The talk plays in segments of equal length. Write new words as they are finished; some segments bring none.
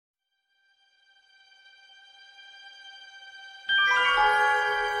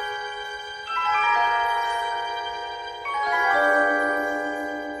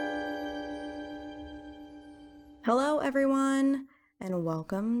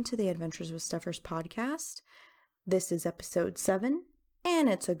welcome to the Adventures with Steffers podcast. This is episode 7, and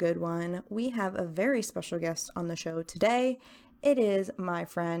it's a good one. We have a very special guest on the show today. It is my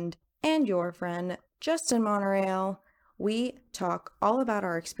friend and your friend, Justin Monorail. We talk all about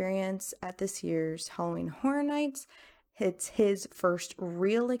our experience at this year's Halloween Horror Nights. It's his first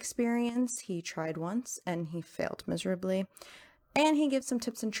real experience. He tried once and he failed miserably. And he gives some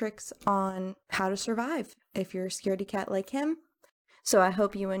tips and tricks on how to survive if you're a scaredy cat like him. So I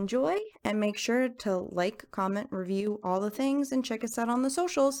hope you enjoy, and make sure to like, comment, review, all the things, and check us out on the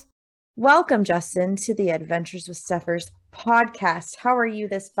socials. Welcome, Justin, to the Adventures with Steffers podcast. How are you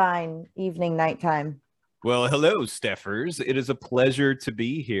this fine evening, nighttime? Well, hello, Steffers. It is a pleasure to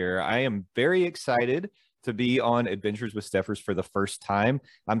be here. I am very excited to be on Adventures with Steffers for the first time.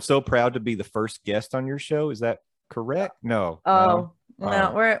 I'm so proud to be the first guest on your show. Is that correct? No.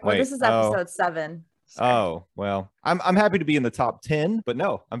 This is episode 7. Sorry. Oh, well, I'm happy to be in the top 10, but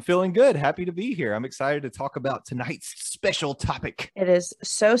no, I'm feeling good. Happy to be here. I'm excited to talk about tonight's special topic. It is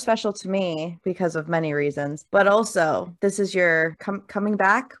so special to me because of many reasons, but also this is your coming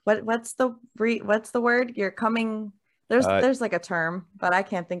back. What's the word? You're coming. There's like a term, but I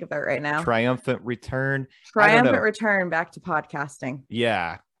can't think of it right now. Triumphant return. Triumphant return back to podcasting.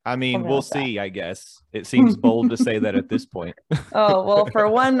 Yeah. I mean, we'll see, I guess. It seems bold to say that at this point. Oh, well, for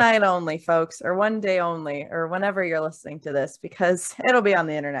one night only, folks, or one day only, or whenever you're listening to this, because it'll be on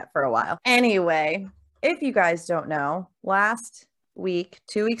the internet for a while. Anyway, if you guys don't know, last week,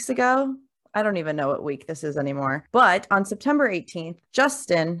 2 weeks ago, I don't even know what week this is anymore, but on September 18th,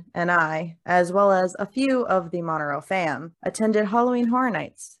 Justin and I, as well as a few of the Monorail fam, attended Halloween Horror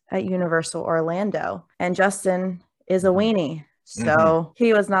Nights at Universal Orlando. And Justin is a weenie. So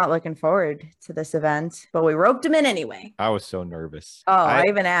he was not looking forward to this event, but we roped him in anyway. I was so nervous. Oh, I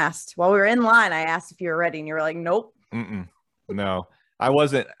even asked while we were in line. I asked if you were ready, and you were like, "Nope." No, I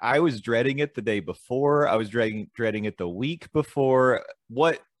wasn't. I was dreading it the day before. I was dreading it the week before.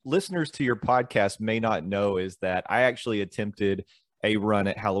 What listeners to your podcast may not know is that I actually attempted a run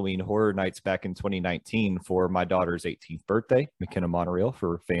at Halloween Horror Nights back in 2019 for my daughter's 18th birthday, McKenna Monorail,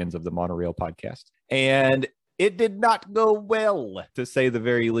 for fans of the Monorail podcast, and it did not go well, to say the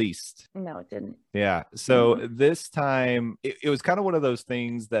very least. No, it didn't. Yeah. So this time, it was kind of one of those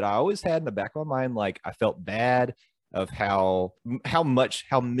things that I always had in the back of my mind. Like, I felt bad of how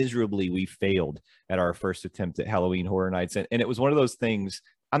miserably we failed at our first attempt at Halloween Horror Nights. And it was one of those things.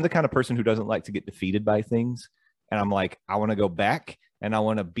 I'm the kind of person who doesn't like to get defeated by things. And I'm like, I want to go back and I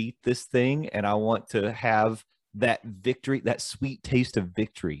want to beat this thing. And I want to have that victory, that sweet taste of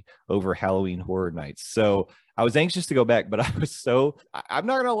victory over Halloween Horror Nights. So I was anxious to go back, but I'm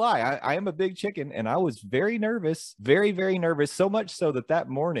not going to lie. I am a big chicken, and I was very nervous, very, very nervous. So much so that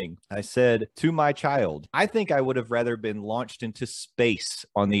morning I said to my child, I think I would have rather been launched into space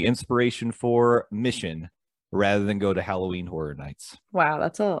on the Inspiration 4 mission rather than go to Halloween Horror Nights. Wow,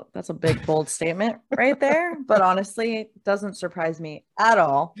 that's a big, bold statement right there. But honestly, it doesn't surprise me at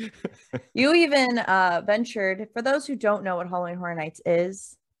all. You even ventured, for those who don't know what Halloween Horror Nights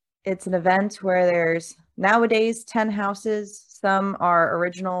is, it's an event where there's nowadays 10 houses. Some are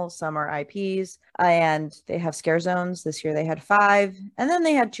original, some are IPs, and they have scare zones. This year they had 5, and then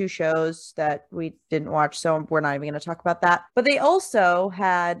they had 2 shows that we didn't watch, so we're not even going to talk about that. But they also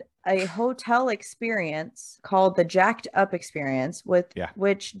had a hotel experience called the Jacked Up Experience,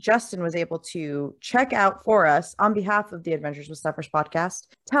 which Justin was able to check out for us on behalf of the Adventures with Steffers podcast.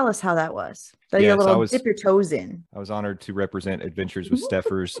 Tell us how that was. Dip your toes in. I was honored to represent Adventures with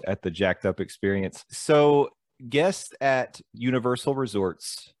Steffers at the Jacked Up Experience. So guests at Universal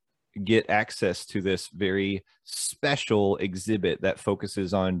Resorts get access to this very special exhibit that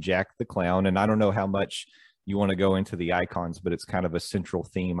focuses on Jack the Clown. And I don't know how much you want to go into the icons, but it's kind of a central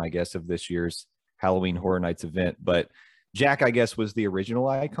theme, I guess, of this year's Halloween Horror Nights event. But Jack, I guess, was the original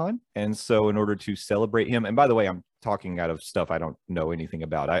icon. And so in order to celebrate him, and by the way, I'm talking out of stuff I don't know anything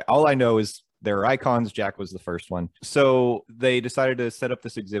about. All I know is there are icons. Jack was the first one. So they decided to set up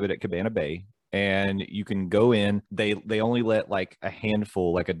this exhibit at Cabana Bay, and you can go in. They only let like a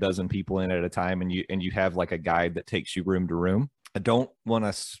handful, like a dozen people in at a time. And you have like a guide that takes you room to room. I don't want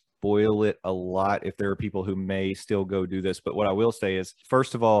to spoil it a lot if there are people who may still go do this. But what I will say is,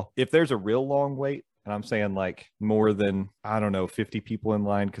 first of all, if there's a real long wait, and I'm saying like more than, 50 people in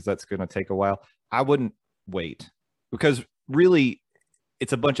line, because that's going to take a while, I wouldn't wait, because really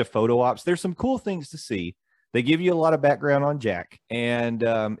it's a bunch of photo ops. There's some cool things to see. They give you a lot of background on Jack. And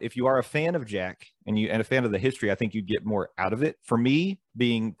if you are a fan of Jack and a fan of the history, I think you'd get more out of it. For me,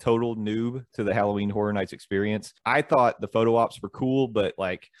 being total noob to the Halloween Horror Nights experience, I thought the photo ops were cool, but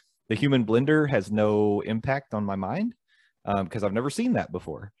like the human blender has no impact on my mind. because I've never seen that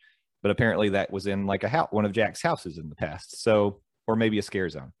before. But apparently that was in like a house, one of Jack's houses in the past. So, or maybe a scare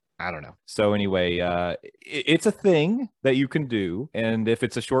zone. I don't know. So anyway, it's a thing that you can do. And if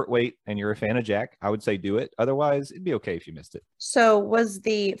it's a short wait and you're a fan of Jack, I would say do it. Otherwise, it'd be okay if you missed it. So was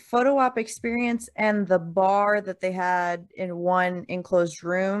the photo op experience and the bar that they had in one enclosed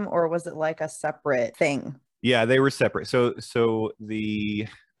room, or was it like a separate thing? Yeah, they were separate. So the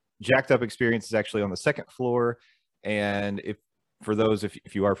Jacked Up experience is actually on the second floor. And for those,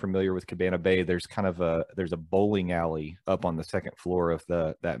 if you are familiar with Cabana Bay, there's kind of there's a bowling alley up on the second floor of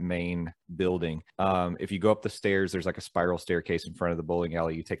that main building. If you go up the stairs, there's like a spiral staircase in front of the bowling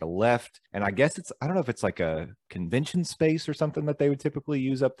alley. You take a left, and I guess I don't know if it's like a convention space or something that they would typically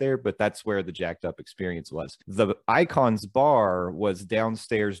use up there, but that's where the Jacked Up experience was. The Icons bar was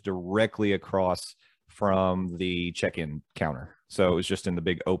downstairs directly across from the check-in counter. So it was just in the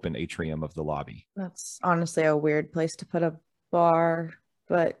big open atrium of the lobby. That's honestly a weird place to put a bar,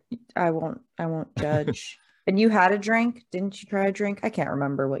 but I won't judge. And you had a drink? Didn't you try a drink? I can't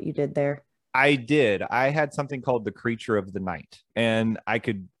remember what you did there. I did. I had something called the Creature of the Night, and I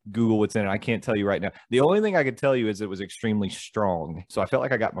could Google what's in it. I can't tell you right now. The only thing I could tell you is it was extremely strong. So I felt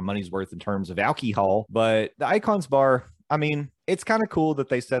like I got my money's worth in terms of alcohol. But the Icons bar, I mean, it's kind of cool that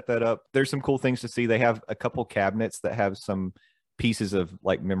they set that up. There's some cool things to see. They have a couple cabinets that have some pieces of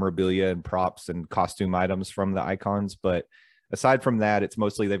like memorabilia and props and costume items from the Icons, but aside from that, it's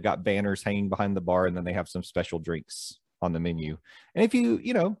mostly they've got banners hanging behind the bar, and then they have some special drinks on the menu. And if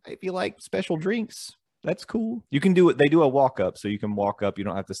you like special drinks, that's cool. You can do it. They do a walk up, so you can walk up. You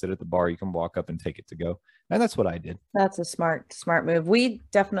don't have to sit at the bar. You can walk up and take it to go. And that's what I did. That's a smart move. We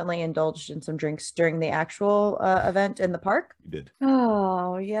definitely indulged in some drinks during the actual event in the park. You did.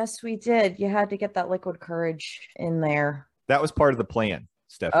 Oh, yes, we did. You had to get that liquid courage in there. That was part of the plan,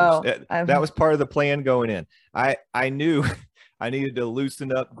 Stephanie. Oh, that was part of the plan going in. I knew I needed to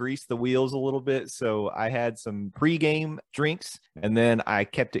loosen up, grease the wheels a little bit. So I had some pregame drinks, and then I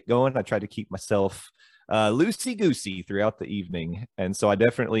kept it going. I tried to keep myself loosey-goosey throughout the evening. And so I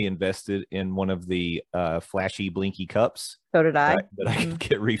definitely invested in one of the flashy, blinky cups. So did I. That I could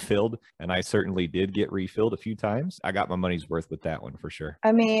get refilled. And I certainly did get refilled a few times. I got my money's worth with that one for sure.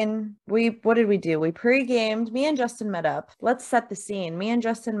 I mean, what did we do? We pre-gamed. Me and Justin met up. Let's set the scene. Me and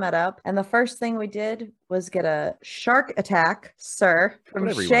Justin met up. And the first thing we did was get a shark attack, sir,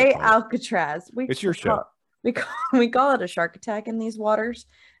 from Shea Alcatraz. It's your show. We call it a shark attack in these waters,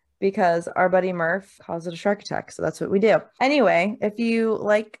 because our buddy Murph calls it a shark attack. So that's what we do. Anyway, if you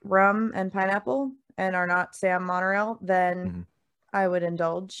like rum and pineapple and are not Sam Monorail, then I would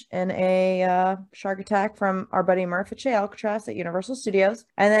indulge in a shark attack from our buddy Murph at Shea Alcatraz at Universal Studios.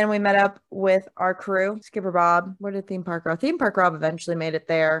 And then we met up with our crew, Skipper Bob. Where did Theme Park Rob? Theme Park Rob eventually made it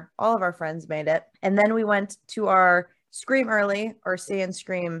there. All of our friends made it. And then we went to our Scream Early or Stay and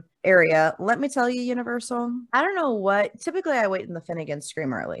Scream area. Let me tell you, Universal, I don't know what, typically I wait in the Finnegan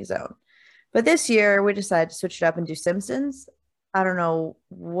Scream Early zone, but this year we decided to switch it up and do Simpsons. I don't know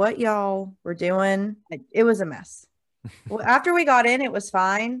what y'all were doing. It was a mess. Well, after we got in, it was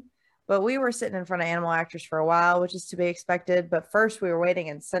fine, but we were sitting in front of animal actors for a while, which is to be expected. But first we were waiting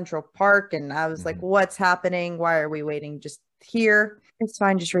in Central Park, and I was like, what's happening? Why are we waiting just here? It's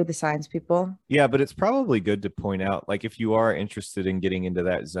fine. Just read the signs, people. Yeah, but it's probably good to point out, like, if you are interested in getting into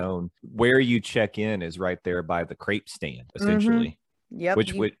that zone, where you check in is right there by the crepe stand, essentially. Yep.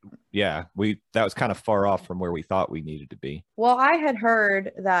 That was kind of far off from where we thought we needed to be. Well, I had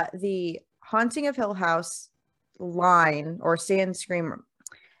heard that the Haunting of Hill House line or Stay and Scream,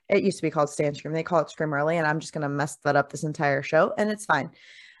 it used to be called Stay and Scream. They call it Scream Early, and I'm just going to mess that up this entire show, and it's fine.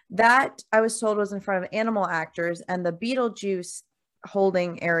 That I was told was in front of animal actors, and the Beetlejuice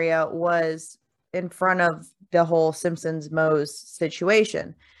holding area was in front of the whole Simpsons Moe's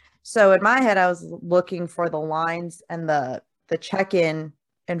situation. So in my head, I was looking for the lines and the check-in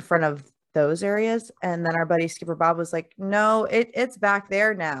in front of those areas. And then our buddy Skipper Bob was like, no, it's back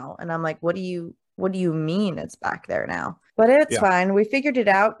there now. And I'm like, what do you mean it's back there now? But it's fine. We figured it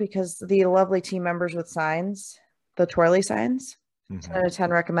out because the lovely team members with signs, the twirly signs, 10 out of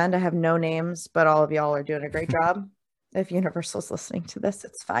 10 recommend. I have no names, but all of y'all are doing a great job. If Universal's listening to this,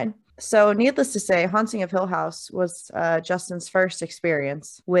 it's fine. So needless to say, Haunting of Hill House was Justin's first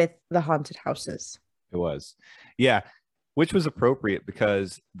experience with the haunted houses. It was. Yeah. Which was appropriate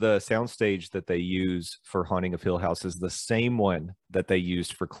because the soundstage that they use for Haunting of Hill House is the same one that they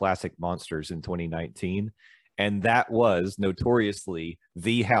used for Classic Monsters in 2019. And that was notoriously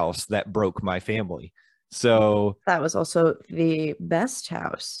the house that broke my family. So that was also the best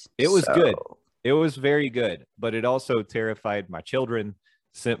house. It was good. It was very good, but it also terrified my children.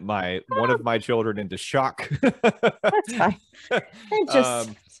 sent one of my children into shock. That's fine.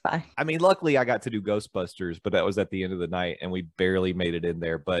 It's fine. I mean, luckily I got to do Ghostbusters, but that was at the end of the night and we barely made it in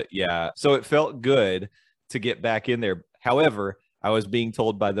there. But yeah, so it felt good to get back in there. However, I was being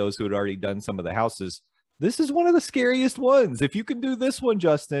told by those who had already done some of the houses, this is one of the scariest ones. If you can do this one,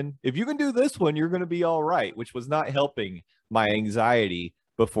 Justin, if you can do this one, you're going to be all right, which was not helping my anxiety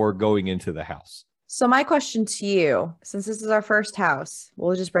before going into the house. So my question to you, since this is our first house,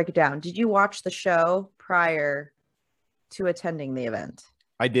 we'll just break it down. Did you watch the show prior to attending the event?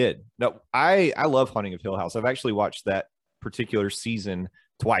 I did. No, I love Haunting of Hill House. I've actually watched that particular season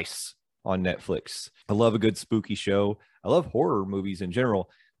twice on Netflix. I love a good spooky show. I love horror movies in general.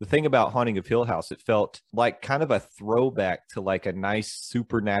 The thing about Haunting of Hill House, it felt like kind of a throwback to like a nice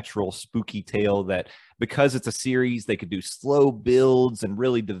supernatural spooky tale that, because it's a series, they could do slow builds and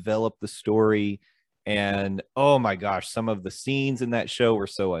really develop the story. And oh my gosh, some of the scenes in that show were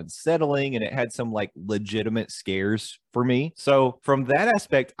so unsettling, and it had some like legitimate scares for me. So from that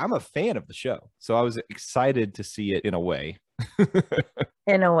aspect, I'm a fan of the show. So I was excited to see it in a way.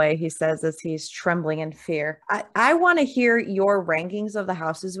 In a way, he says, as he's trembling in fear. I want to hear your rankings of the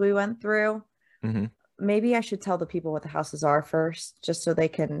houses we went through. Mm-hmm. Maybe I should tell the people what the houses are first, just so they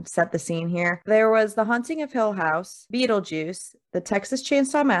can set the scene here. There was The Haunting of Hill House, Beetlejuice, The Texas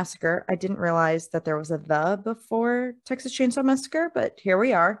Chainsaw Massacre. I didn't realize that there was a "the" before Texas Chainsaw Massacre, but here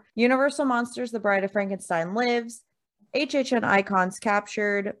we are. Universal Monsters, The Bride of Frankenstein Lives, HHN Icons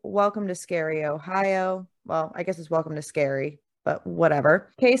Captured, Welcome to Scary, Ohio. Well, I guess it's Welcome to Scary, but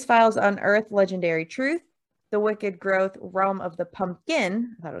whatever. Case Files Unearthed, Legendary Truth, The Wicked Growth, Realm of the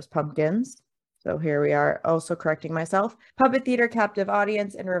Pumpkin. I thought it was Pumpkins. So here we are, also correcting myself. Puppet Theater, Captive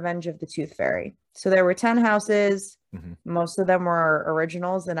Audience, and Revenge of the Tooth Fairy. So there were 10 houses. Mm-hmm. Most of them were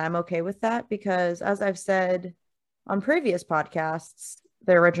originals, and I'm okay with that because, as I've said on previous podcasts,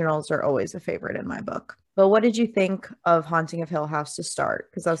 the originals are always a favorite in my book. But what did you think of Haunting of Hill House to start?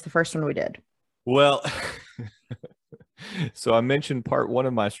 Because that was the first one we did. Well, so I mentioned part one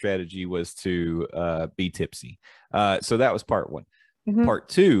of my strategy was to be tipsy. So that was part one. Mm-hmm. Part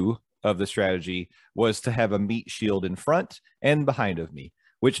two of the strategy was to have a meat shield in front and behind of me,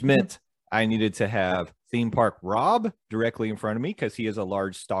 which meant I needed to have Theme Park Rob directly in front of me because he is a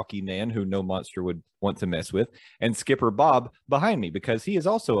large, stocky man who no monster would want to mess with, and Skipper Bob behind me because he is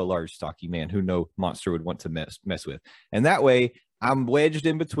also a large, stocky man who no monster would want to mess with. And that way, I'm wedged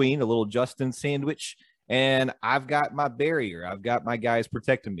in between, a little Justin sandwich, and I've got my barrier. I've got my guys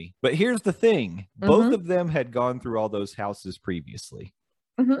protecting me. But here's the thing. Both of them had gone through all those houses previously.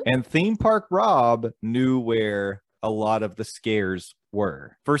 And Theme Park Rob knew where a lot of the scares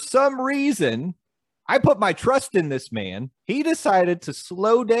were. For some reason, I put my trust in this man. He decided to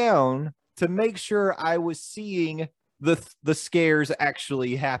slow down to make sure I was seeing the scares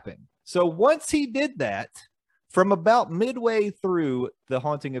actually happen. So once he did that, from about midway through the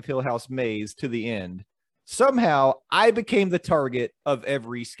Haunting of Hill House maze to the end, somehow I became the target of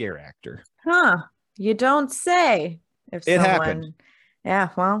every scare actor. Huh. You don't say. If it happened. Yeah,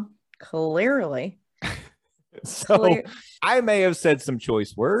 well, clearly. So I may have said some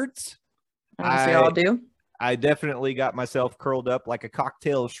choice words. I all do. I definitely got myself curled up like a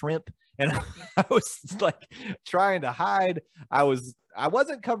cocktail of shrimp, and I was like trying to hide. I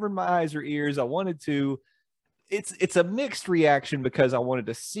wasn't covering my eyes or ears. I wanted to. It's a mixed reaction because I wanted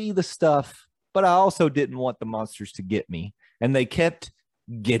to see the stuff, but I also didn't want the monsters to get me, and they kept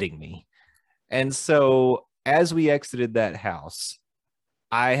getting me. And so as we exited that house,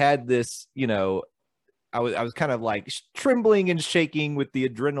 I had this, I was kind of like trembling and shaking with the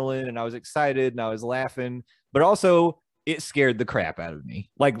adrenaline, and I was excited and I was laughing, but also it scared the crap out of me.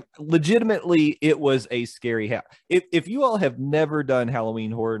 Like legitimately, it was a scary house. If you all have never done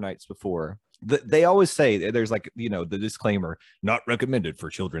Halloween Horror Nights before, they always say there's like, the disclaimer, not recommended for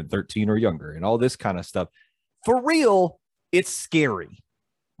children 13 or younger and all this kind of stuff. For real, it's scary.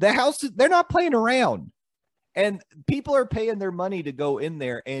 The house, they're not playing around. And people are paying their money to go in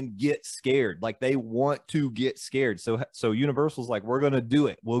there and get scared. Like they want to get scared. So Universal's like, we're going to do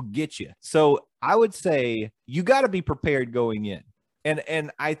it. We'll get you. So I would say you got to be prepared going in.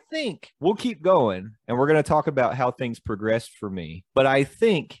 And I think we'll keep going and we're going to talk about how things progressed for me. But I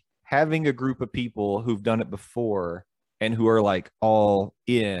think having a group of people who've done it before and who are like all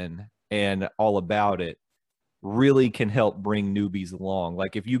in and all about it really can help bring newbies along.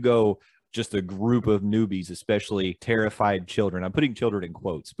 Like if you go just a group of newbies, especially terrified children. I'm putting children in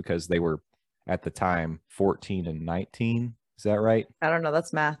quotes because they were at the time 14 and 19. Is that right? I don't know.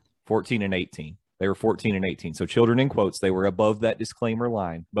 That's math. 14 and 18. They were 14 and 18. So children in quotes, they were above that disclaimer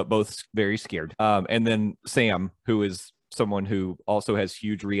line, but both very scared. And then Sam, who is someone who also has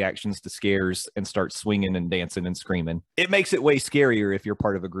huge reactions to scares and starts swinging and dancing and screaming. It makes it way scarier if you're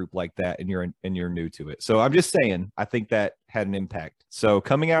part of a group like that and you're new to it. So I'm just saying, I think that had an impact. So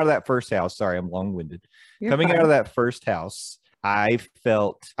coming out of that first house, sorry, I'm long-winded. Coming out of that first house, I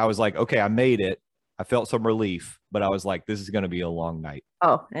was like, okay, I made it. I felt some relief, but I was like, this is going to be a long night.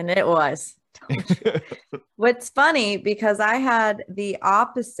 Oh, and it was. What's funny, because I had the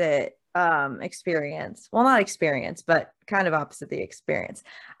opposite experience. Well, not experience, but kind of opposite the experience.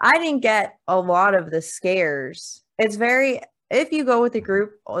 I didn't get a lot of the scares. It's very, if you go with a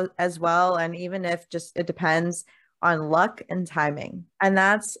group as well, and even if just it depends on luck and timing. And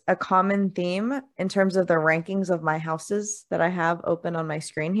that's a common theme in terms of the rankings of my houses that I have open on my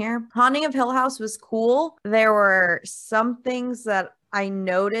screen here. Haunting of Hill House was cool. There were some things that I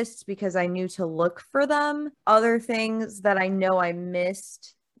noticed because I knew to look for them. Other things that I know I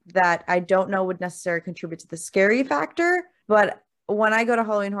missed that I don't know would necessarily contribute to the scary factor. But when I go to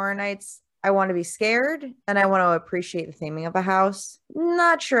Halloween Horror Nights, I want to be scared and I want to appreciate the theming of a house.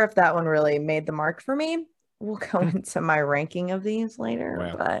 Not sure if that one really made the mark for me. We'll go into my ranking of these later,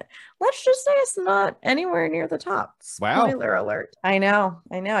 Wow. but let's just say it's not anywhere near the top. Spoiler alert. I know.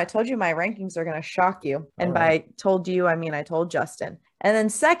 I told you my rankings are going to shock you. And by told you, I mean I told Justin. And then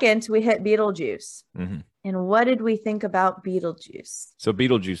second, we hit Beetlejuice. Mm-hmm. And what did we think about Beetlejuice? So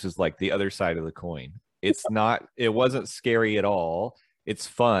Beetlejuice is like the other side of the coin. It wasn't scary at all. It's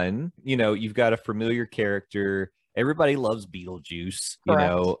fun. You know, you've got a familiar character. Everybody loves Beetlejuice, you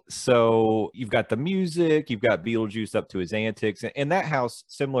know, so you've got the music, you've got Beetlejuice up to his antics. And that house,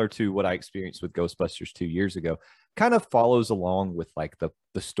 similar to what I experienced with Ghostbusters 2 years ago, kind of follows along with like the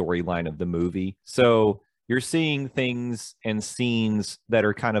storyline of the movie. So you're seeing things and scenes that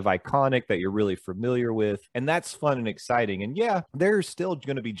are kind of iconic that you're really familiar with. And that's fun and exciting. And yeah, there's still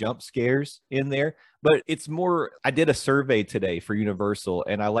going to be jump scares in there, but it's more, I did a survey today for Universal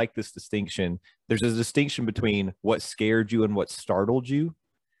and I like this distinction. There's a distinction between what scared you and what startled you.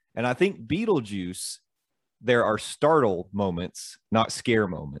 And I think Beetlejuice, there are startle moments, not scare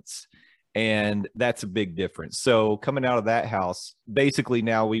moments. And that's a big difference. So coming out of that house, basically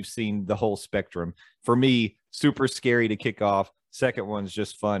now we've seen the whole spectrum. For me, super scary to kick off. Second one's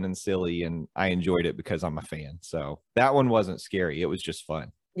just fun and silly, and I enjoyed it because I'm a fan. So that one wasn't scary. It was just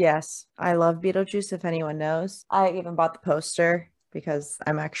fun. Yes, I love Beetlejuice, if anyone knows. I even bought the poster because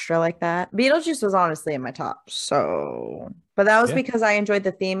I'm extra like that. Beetlejuice was honestly in my top. But that was because I enjoyed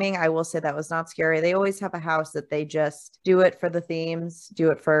the theming. I will say that was not scary. They always have a house that they just do it for the themes, do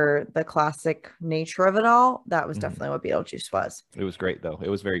it for the classic nature of it all. That was definitely what Beetlejuice was. It was great though. It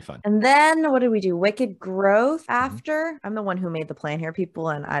was very fun. And then what did we do? Wicked Growth after? I'm the one who made the plan here, people,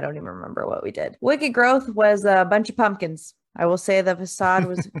 and I don't even remember what we did. Wicked Growth was a bunch of pumpkins. I will say the facade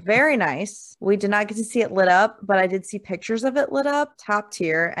was very nice. We did not get to see it lit up, but I did see pictures of it lit up, top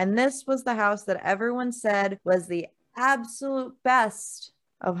tier. And this was the house that everyone said was the absolute best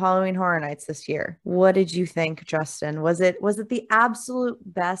of Halloween Horror Nights this year. What did you think, Justin? Was it the absolute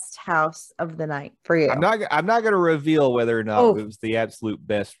best house of the night for you? I'm not going to reveal whether or not it was the absolute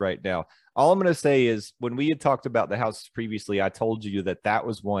best right now. All I'm going to say is when we had talked about the houses previously, I told you that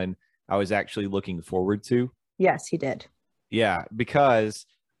was one I was actually looking forward to. Yes, you did. Yeah, because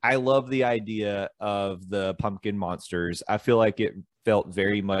I love the idea of the pumpkin monsters. I feel like it felt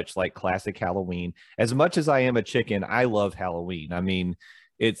very much like classic Halloween. As much as I am a chicken, I love Halloween. I mean,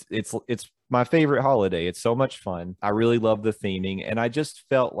 it's my favorite holiday. It's so much fun. I really love the theming, and I just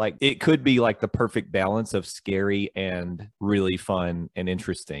felt like it could be like the perfect balance of scary and really fun and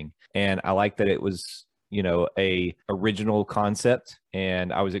interesting. And I like that it was, you know, a original concept,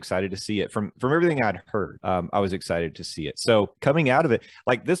 and I was excited to see it. From everything I'd heard, I was excited to see it. So coming out of it,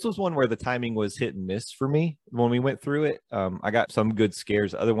 like this was one where the timing was hit and miss for me when we went through it. I got some good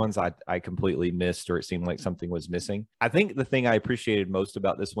scares. Other ones I completely missed, or it seemed like something was missing. I think the thing I appreciated most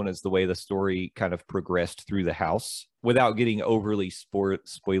about this one is the way the story kind of progressed through the house without getting overly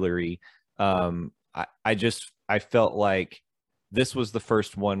spoilery. I felt like this was the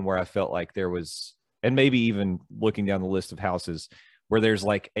first one where I felt like there was, and maybe even looking down the list of houses, where there's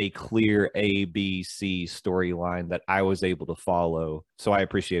like a clear A, B, C storyline that I was able to follow. So I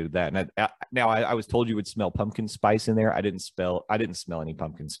appreciated that. And I was told you would smell pumpkin spice in there. I didn't smell any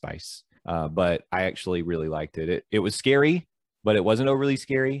pumpkin spice, but I actually really liked it. It was scary, but it wasn't overly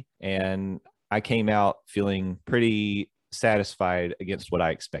scary. And I came out feeling pretty satisfied against what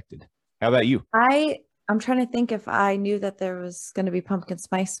I expected. How about you? I'm trying to think if I knew that there was going to be pumpkin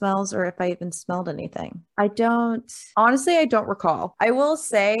spice smells or if I even smelled anything. I don't recall. I will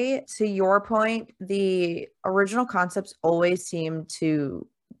say, to your point, the original concepts always seem to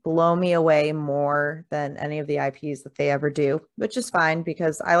blow me away more than any of the IPs that they ever do, which is fine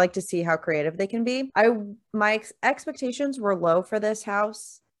because I like to see how creative they can be. My expectations were low for this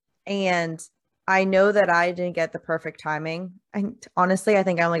house, and I know that I didn't get the perfect timing. Honestly, I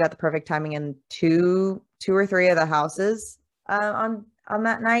think I only got the perfect timing in two or three of the houses on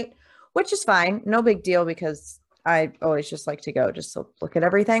that night, which is fine. No big deal because I always just like to go just to look at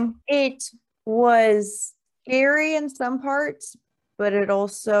everything. It was scary in some parts, but it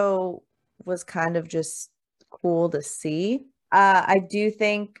also was kind of just cool to see. I do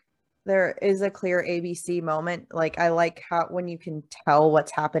think there is a clear ABC moment. Like I like how when you can tell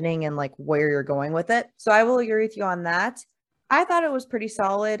what's happening and like where you're going with it. So I will agree with you on that. I thought it was pretty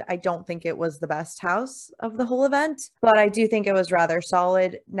solid. I don't think it was the best house of the whole event, but I do think it was rather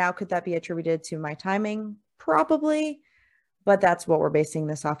solid. Now, could that be attributed to my timing? Probably, but that's what we're basing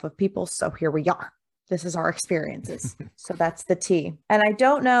this off of, people. So here we are. This is our experiences. So that's the T. And I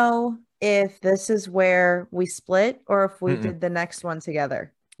don't know if this is where we split or if we did the next one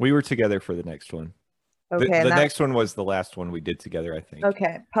together. We were together for the next one. Okay. The next one was the last one we did together, I think.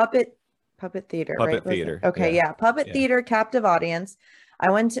 Okay. Puppet Theater, Puppet right? Theater. Okay. Yeah. Puppet Theater, captive audience. I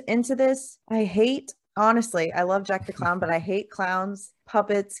went into this. Honestly, I love Jack the Clown, but I hate clowns.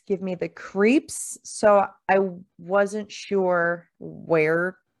 Puppets give me the creeps. So I wasn't sure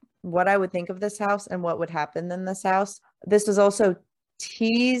what I would think of this house and what would happen in this house. This was also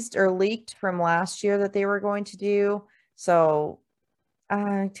teased or leaked from last year that they were going to do. So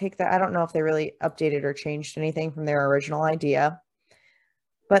I take that. I don't know if they really updated or changed anything from their original idea.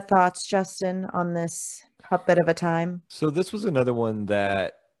 But thoughts, Justin, on this puppet of a time? So this was another one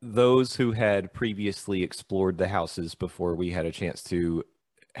that those who had previously explored the houses before we had a chance to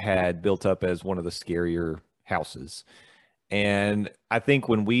had built up as one of the scarier houses. And I think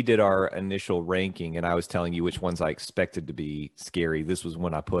when we did our initial ranking and I was telling you which ones I expected to be scary, this was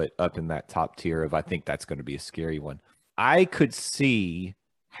one I put up in that top tier of I think that's going to be a scary one. I could see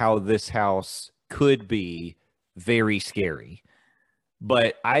how this house could be very scary.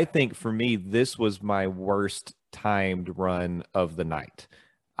 But I think for me, this was my worst timed run of the night.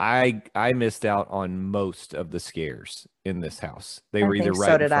 I missed out on most of the scares in this house. They were either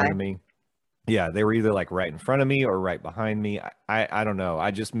right in front of me. Yeah, they were either like right in front of me or right behind me. I don't know. I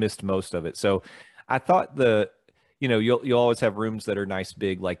just missed most of it. So I thought you'll always have rooms that are nice,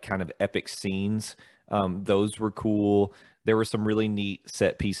 big, like kind of epic scenes. Those were cool. There were some really neat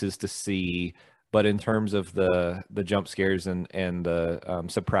set pieces to see. But in terms of the jump scares and the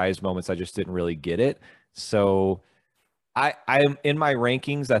surprise moments, I just didn't really get it. So I'm in my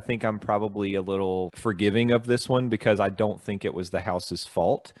rankings. I think I'm probably a little forgiving of this one because I don't think it was the house's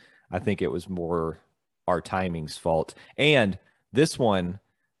fault. I think it was more our timing's fault. And this one,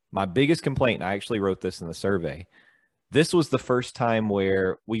 my biggest complaint, I actually wrote this in the survey. This was the first time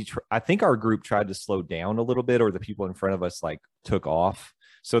where I think our group tried to slow down a little bit, or the people in front of us like took off.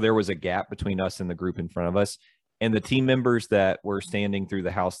 So there was a gap between us and the group in front of us. And the team members that were standing through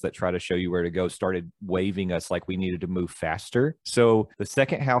the house that try to show you where to go started waving us like we needed to move faster. So the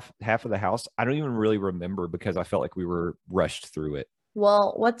second half of the house, I don't even really remember because I felt like we were rushed through it.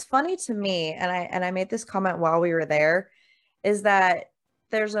 Well, what's funny to me, and I made this comment while we were there, is that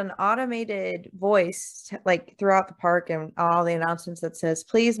there's an automated voice like throughout the park and all the announcements that says,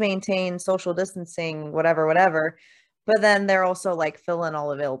 please maintain social distancing, whatever. But then they're also like fill in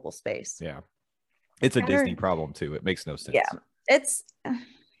all available space. Yeah. It's a Disney problem too. It makes no sense. Yeah. It's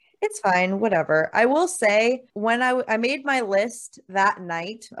fine. Whatever. I will say when I made my list that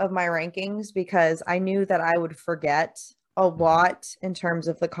night of my rankings because I knew that I would forget a lot in terms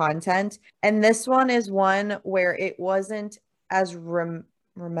of the content. And this one is one where it wasn't as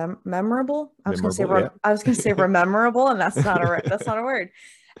memorable. I was going to say rememberable, and that's not a word.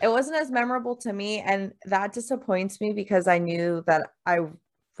 It wasn't as memorable to me, and that disappoints me because I knew that I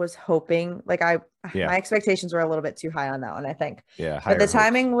was hoping, my expectations were a little bit too high on that one, I think. Yeah, but the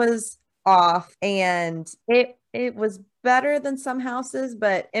timing was off, and it was better than some houses,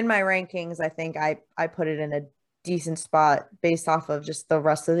 but in my rankings, I think I put it in a decent spot based off of just the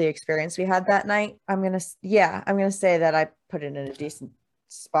rest of the experience we had that night. I'm gonna say that I put it in a decent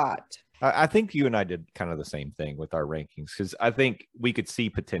spot. I think you and I did kind of the same thing with our rankings because I think we could see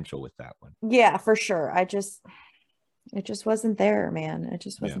potential with that one. Yeah, for sure. It just wasn't there, man. It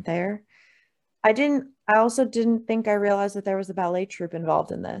just wasn't there. I also didn't think I realized that there was a ballet troupe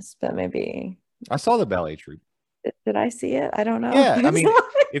involved in this, but maybe I saw the ballet troupe. Did I see it? I don't know. Yeah, I mean,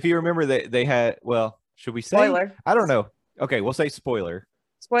 if you remember, they had, well, should we say? Spoiler. I don't know. Okay, we'll say spoiler.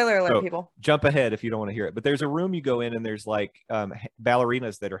 Spoiler alert, So people. jump ahead if you don't want to hear it. But there's a room you go in, and there's like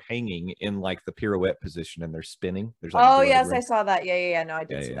ballerinas that are hanging in like the pirouette position, and they're spinning. There's like Oh, blood yes, I everywhere. saw that. Yeah. No, I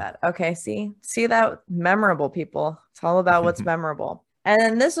did Yeah, see yeah. that. Okay, see that memorable, people. It's all about what's memorable. And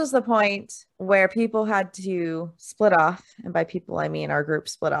then this was the point where people had to split off. And by people, I mean our group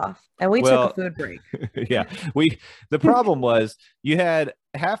split off. And we took a Well, food break. yeah, the problem was you had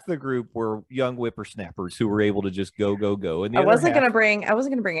half the group were young whippersnappers who were able to just go, and I wasn't gonna bring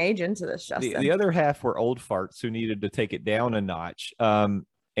age into this, Justin. the other half were old farts who needed to take it down a notch.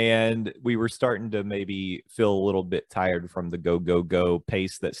 And we were starting to maybe feel a little bit tired from the go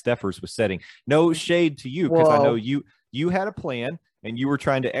pace that Steffers was setting. No shade to you, because I know you had a plan and you were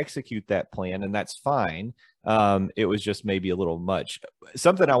trying to execute that plan, and that's fine. It was just maybe a little much.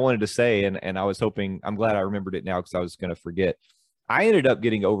 Something I wanted to say, and I was hoping, I'm glad I remembered it now because I was going to forget. I ended up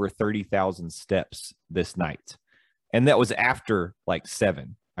getting over 30,000 steps this night. And that was after like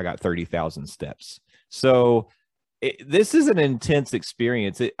 7. I got 30,000 steps. So this is an intense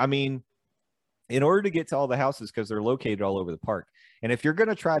experience. I mean, in order to get to all the houses, because they're located all over the park. And if you're going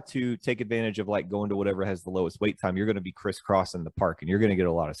to try to take advantage of like going to whatever has the lowest wait time, you're going to be crisscrossing the park and you're going to get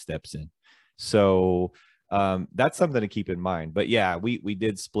a lot of steps in. So that's something to keep in mind. But yeah, we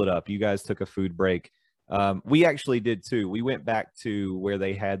did split up. You guys took a food break. We actually did too. We went back to where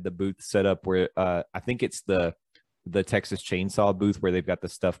they had the booth set up where I think it's the Texas Chainsaw booth where they've got the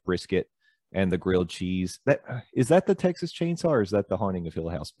stuffed brisket and the grilled cheese. Is that the Texas Chainsaw, or is that the Haunting of Hill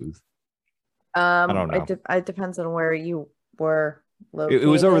House booth? I don't know. It depends on where you were located. It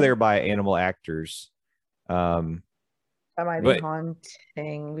was over there by Animal Actors. That might be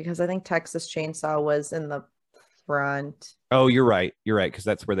haunting, because I think Texas Chainsaw was in the front. Oh, you're right. Because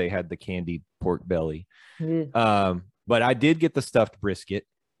that's where they had the candied pork belly. But I did get the stuffed brisket.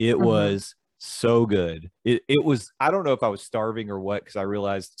 It was so good. It was, I don't know if I was starving or what, because I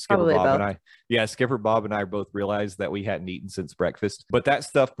realized Skipper Bob and I both realized that we hadn't eaten since breakfast. But that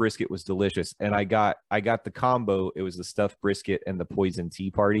stuffed brisket was delicious. And I got the combo. It was the stuffed brisket and the poison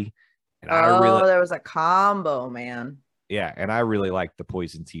tea party. And there was a combo, man. Yeah, and I really liked the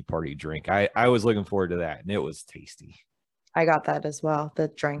poison tea party drink. I was looking forward to that, and it was tasty. I got that as well, the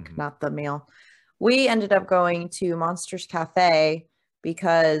drink, not the meal. We ended up going to Monsters Cafe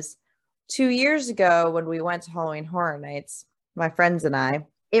because 2 years ago when we went to Halloween Horror Nights, my friends and I,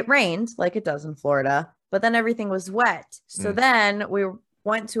 it rained like it does in Florida, but then everything was wet. So then we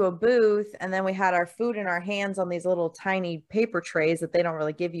went to a booth, and then we had our food in our hands on these little tiny paper trays that they don't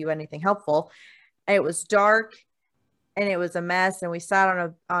really give you anything helpful. And it was dark and it was a mess, and we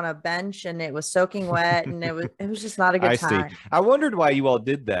sat on a bench and it was soaking wet, and it was just not a good time. See. I wondered why you all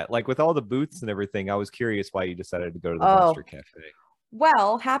did that. Like with all the booths and everything, I was curious why you decided to go to the Monster Cafe.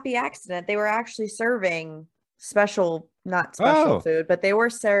 Well, happy accident. They were actually serving not special food, but they were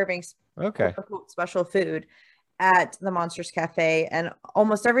serving special food at the Monsters Cafe. And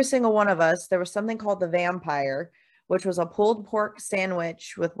almost every single one of us, there was something called the Vampire, which was a pulled pork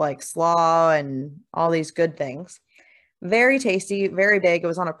sandwich with like slaw and all these good things. Very tasty, very big. It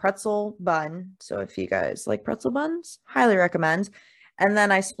was on a pretzel bun. So if you guys like pretzel buns, highly recommend. And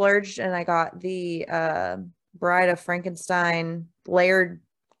then I splurged and I got the Bride of Frankenstein layered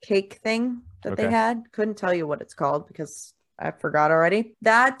cake thing that they had. Couldn't tell you what it's called because I forgot already.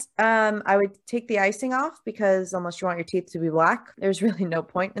 That I would take the icing off, because unless you want your teeth to be black, there's really no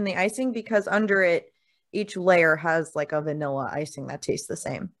point in the icing, because under it, each layer has like a vanilla icing that tastes the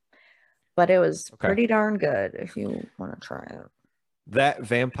same. But it was pretty darn good if you want to try it. That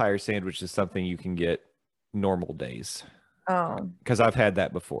vampire sandwich is something you can get normal days. Oh. Because I've had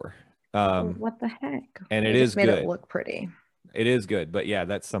that before. What the heck? And it is good. Made it look pretty. It is good. But yeah,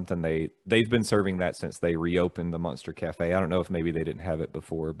 that's something they've been serving that since they reopened the Monster Cafe. I don't know if maybe they didn't have it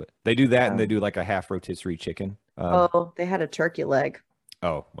before, but they do that, and they do like a half rotisserie chicken. They had a turkey leg.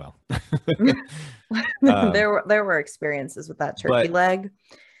 Oh, well. There were experiences with that turkey leg.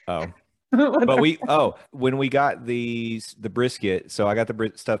 Oh. But when we got the brisket, so I got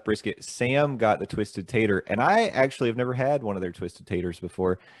the stuffed brisket, Sam got the twisted tater, and I actually have never had one of their twisted taters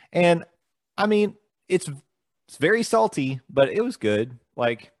before. And I mean, it's very salty, but it was good.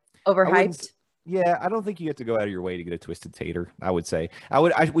 Like, overhyped. Yeah, I don't think you have to go out of your way to get a twisted tater. I would say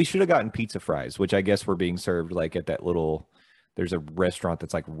we should have gotten pizza fries, which I guess were being served like at that there's a restaurant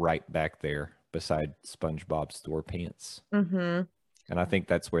that's like right back there beside SpongeBob SquarePants. And I think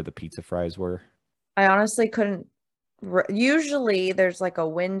that's where the pizza fries were. I honestly couldn't. Usually there's like a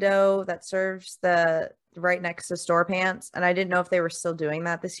window that serves right next to Store Pants. And I didn't know if they were still doing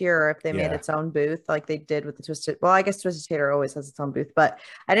that this year, or if they made its own booth like they did with the Twisted. Well, I guess Twisted Tater always has its own booth, but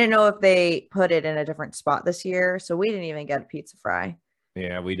I didn't know if they put it in a different spot this year. So we didn't even get a pizza fry.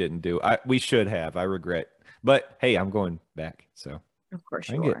 Yeah, we didn't do. We should have. I regret. But hey, I'm going back, so Of course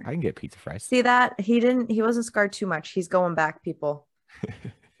I you can get are. I can get pizza fries. See that? He wasn't scarred too much. He's going back, people.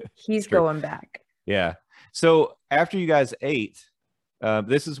 He's True. going back. Yeah. So after you guys ate,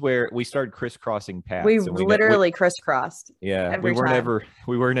 this is where we started crisscrossing We paths, and literally crisscrossed yeah, every time.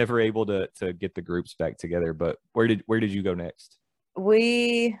 we were never able to get the groups back together. But where did you go next?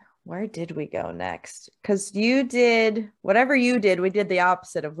 Where did we go next? Because you did whatever you did, we did the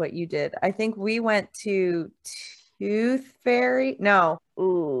opposite of what you did. I think we went to Tooth Fairy. No.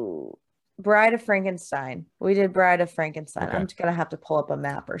 Ooh. Bride of Frankenstein. We did Bride of Frankenstein. Okay. I'm just gonna have to pull up a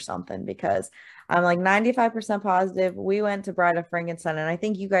map or something because I'm like 95% positive we went to Bride of Frankenstein, and I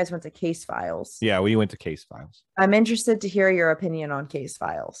think you guys went to Case Files. Yeah, we went to Case Files. I'm interested to hear your opinion on Case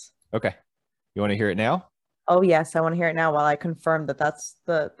Files. Okay. You want to hear it now? Oh yes, I want to hear it now while I confirm that that's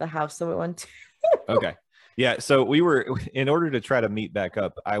the house that we went to. Okay. Yeah. So we were, in order to try to meet back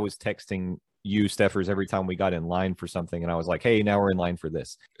up, I was texting you, Steffers, every time we got in line for something. And I was like, hey, now we're in line for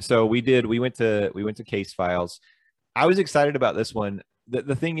this. So we went to Case Files. I was excited about this one.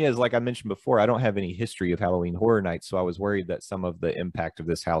 The thing is, like I mentioned before, I don't have any history of Halloween Horror Nights. So I was worried that some of the impact of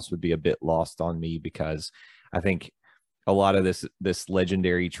this house would be a bit lost on me, because I think a lot of this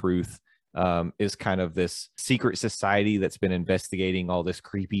legendary truth is kind of this secret society that's been investigating all this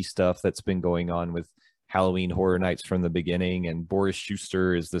creepy stuff that's been going on with Halloween Horror Nights from the beginning. And Boris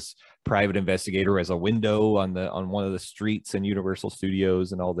Schuster is this private investigator as a window on one of the streets in Universal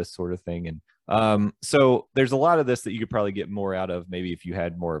Studios and all this sort of thing. And so there's a lot of this that you could probably get more out of maybe if you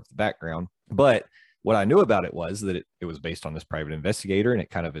had more of the background. But what I knew about it was that it was based on this private investigator, and it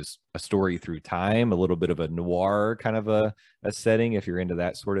kind of is a story through time, a little bit of a noir kind of a setting if you're into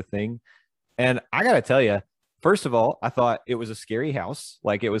that sort of thing. And I got to tell you, first of all, I thought it was a scary house.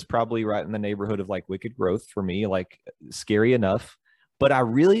 Like, it was probably right in the neighborhood of like Wicked Growth for me, like scary enough. But I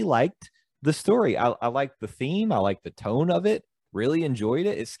really liked the story. I liked the theme. I liked the tone of it. Really enjoyed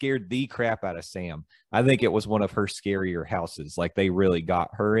it. It scared the crap out of Sam. I think it was one of her scarier houses. Like, they really got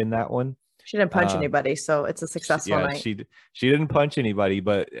her in that one. She didn't punch anybody, so it's a successful night. She didn't punch anybody,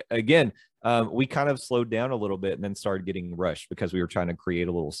 but again, we kind of slowed down a little bit and then started getting rushed because we were trying to create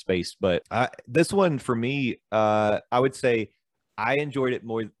a little space. But this one for me, I would say I enjoyed it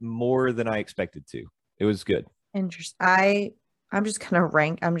more than I expected to. It was good. Interesting. I'm just gonna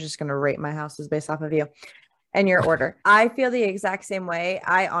rate my houses based off of you and your order. I feel the exact same way.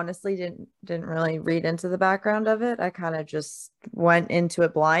 I honestly didn't really read into the background of it. I kind of just went into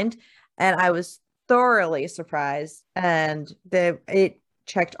it blind. And I was thoroughly surprised, and it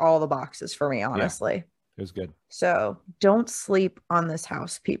checked all the boxes for me, honestly. Yeah, it was good. So don't sleep on this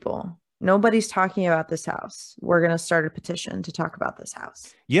house, people. Nobody's talking about this house. We're going to start a petition to talk about this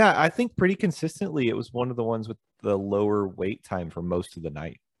house. Yeah, I think pretty consistently it was one of the ones with the lower wait time for most of the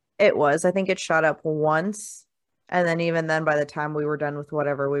night. It was. I think it shot up once. And then even then, by the time we were done with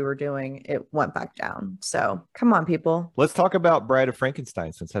whatever we were doing, it went back down. So come on, people. Let's talk about Bride of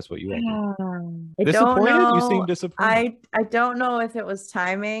Frankenstein, since that's what you wanted. Disappointed? You seem disappointed. I don't know if it was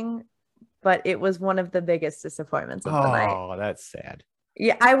timing, but it was one of the biggest disappointments of the night. Oh, that's sad.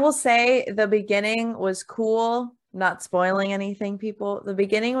 Yeah, I will say the beginning was cool. Not spoiling anything, people. The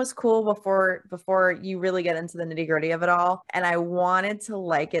beginning was cool before you really get into the nitty-gritty of it all. And I wanted to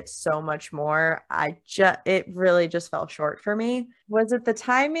like it so much more. It really just fell short for me. Was it the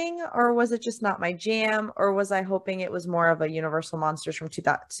timing, or was it just not my jam? Or was I hoping it was more of a Universal Monsters from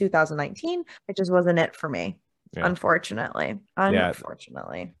 2019? It just wasn't it for me. Yeah. Unfortunately. That's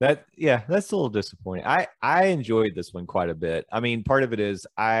a little disappointing. I enjoyed this one quite a bit. I mean, part of it is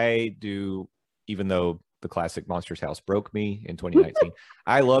even though the classic Monsters house broke me in 2019,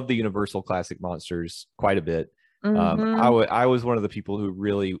 I love the Universal classic Monsters quite a bit. Mm-hmm. I was one of the people who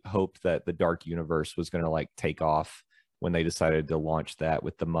really hoped that the Dark Universe was going to like take off when they decided to launch that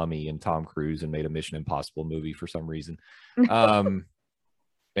with the Mummy and Tom Cruise and made a Mission Impossible movie for some reason.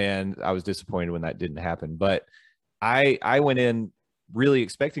 And I was disappointed when that didn't happen. But I went in really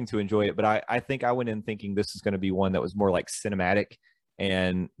expecting to enjoy it, but I think I went in thinking this is going to be one that was more like cinematic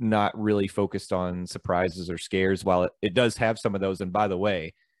and not really focused on surprises or scares, while it does have some of those. And by the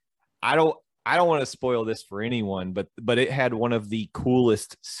way, I don't want to spoil this for anyone, but it had one of the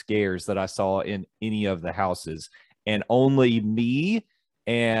coolest scares that I saw in any of the houses. And only me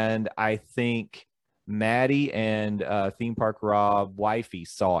and I think Maddie and Theme Park Rob Wifey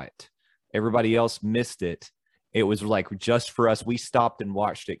saw it. Everybody else missed it. It was like just for us. We stopped and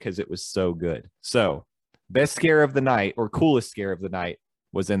watched it because it was so good. So best scare of the night, or coolest scare of the night,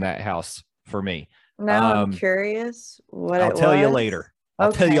 was in that house for me. Now I'm curious what I'll tell you later.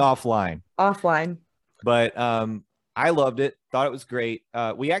 I'll tell you offline. Offline. But I loved it. Thought it was great.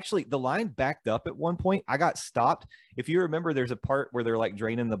 We actually, the line backed up at one point. I got stopped. If you remember, there's a part where they're like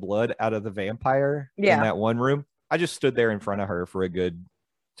draining the blood out of the vampire in Yeah. that one room. I just stood there in front of her for a good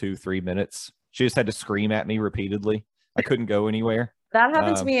 2-3 minutes. She just had to scream at me repeatedly. I couldn't go anywhere. That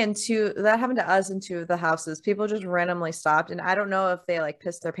happened to me that happened to us in two of the houses. People just randomly stopped. And I don't know if they like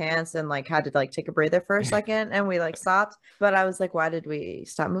pissed their pants and like had to like take a breather for a second and we like stopped. But I was like, why did we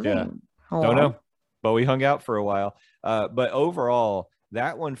stop moving? Yeah. Hello? Don't know. But we hung out for a while. But overall,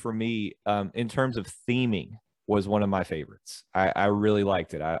 that one for me, in terms of theming, was one of my favorites. I really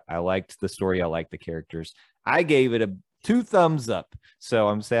liked it. I liked the story. I liked the characters. I gave it a 2 thumbs up. So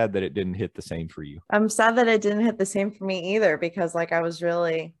I'm sad that it didn't hit the same for you. I'm sad that it didn't hit the same for me either, because like I was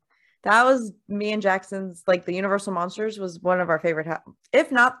really, that was me and Jackson's, like the Universal Monsters was one of our favorite,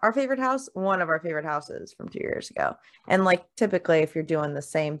 if not our favorite house, one of our favorite houses from 2 years ago. And like typically if you're doing the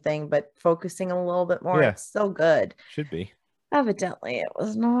same thing, but focusing a little bit more, it's so good. Should be. Evidently it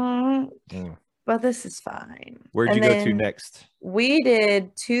was not, but this is fine. Where'd you go to next? We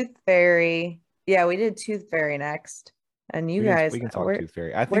did Tooth Fairy. Yeah, we did Tooth Fairy next. And you guys, we can talk Tooth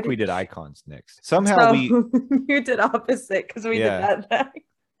Fairy. I think we did Icons next. Somehow you did opposite because we did that next.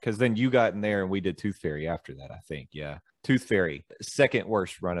 Because then you got in there and we did Tooth Fairy after that, I think. Yeah. Tooth Fairy, second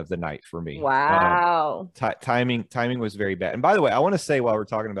worst run of the night for me. Wow. Timing was very bad. And by the way, I want to say while we're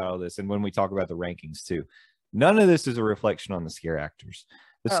talking about all this, and when we talk about the rankings too, none of this is a reflection on the scare actors.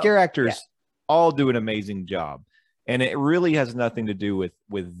 The scare actors all do an amazing job. And it really has nothing to do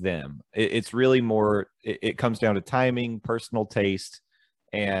with them. It's really more, it comes down to timing, personal taste,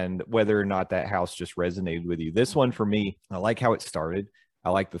 and whether or not that house just resonated with you. This one for me, I like how it started.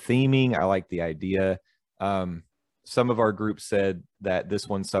 I like the theming. I like the idea. Some of our group said that this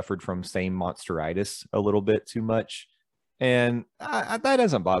one suffered from same monsteritis a little bit too much. And that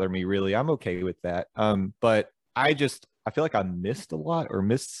doesn't bother me really. I'm okay with that. But I feel like I missed a lot or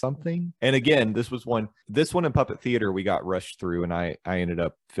missed something. And again, this one in Puppet Theater, we got rushed through and I ended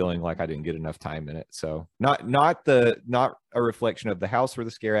up feeling like I didn't get enough time in it. So not a reflection of the house or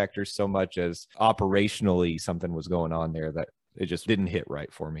the scare actors so much as operationally something was going on there that it just didn't hit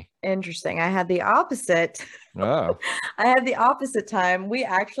right for me. Interesting. I had the opposite. Oh. I had the opposite time. We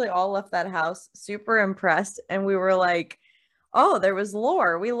actually all left that house super impressed and we were like, oh, there was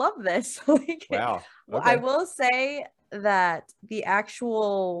lore. We love this. Like, wow. Okay. I will say that the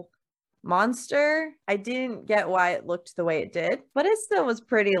actual monster, I didn't get why it looked the way it did, but it still was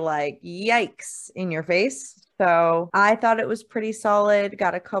pretty like yikes in your face. So I thought it was pretty solid.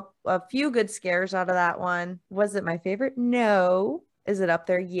 Got a few good scares out of that one. Was it my favorite? No. Is it up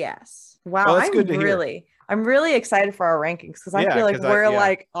there? Yes. Wow. Well, that's good to hear. I'm really excited for our rankings because I feel like we're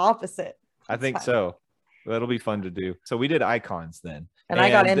like opposite. I think so. That'll be fun to do. So we did Icons then. And I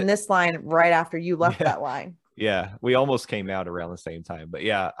got in this line right after you left that line. Yeah, we almost came out around the same time. But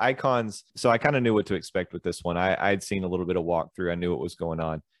yeah, Icons. So I kind of knew what to expect with this one. I'd seen a little bit of walkthrough. I knew what was going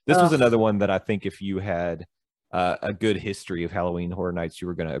on. This was another one that I think if you had a good history of Halloween Horror Nights, you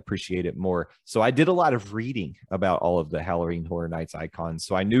were going to appreciate it more. So I did a lot of reading about all of the Halloween Horror Nights icons.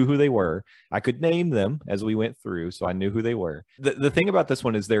 So I knew who they were. I could name them as we went through. So I knew who they were. The thing about this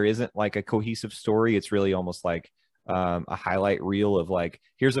one is there isn't like a cohesive story. It's really almost like a highlight reel of like,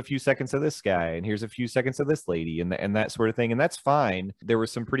 here's a few seconds of this guy and here's a few seconds of this lady and that sort of thing. And that's fine. There were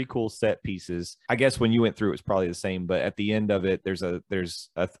some pretty cool set pieces. I guess when you went through, it was probably the same, but at the end of it, there's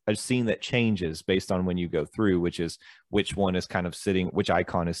a scene that changes based on when you go through, which is which one is kind of sitting, which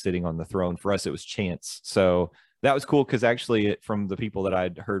icon is sitting on the throne. For us, it was Chance. So that was cool because actually from the people that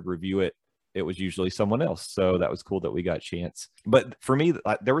I'd heard review it, it was usually someone else. So that was cool that we got Chance. But for me,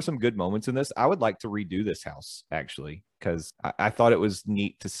 there were some good moments in this. I would like to redo this house, actually, because I thought it was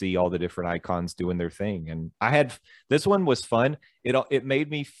neat to see all the different icons doing their thing. And this one was fun. It made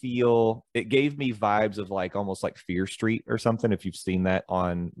me feel, it gave me vibes of like almost like Fear Street or something, if you've seen that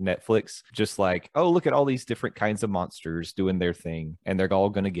on Netflix. Just like, oh, look at all these different kinds of monsters doing their thing and they're all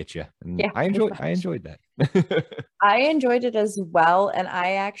going to get you. And yeah, I enjoyed that. I enjoyed it as well. And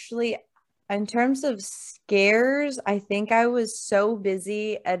I actually, in terms of scares, I think I was so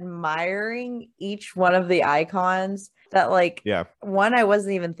busy admiring each one of the icons that like, one, I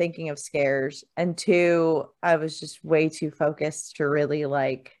wasn't even thinking of scares. And two, I was just way too focused to really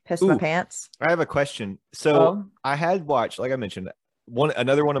like piss my pants. I have a question. So I had watched, like I mentioned,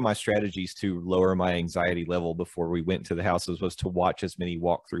 another one of my strategies to lower my anxiety level before we went to the houses was to watch as many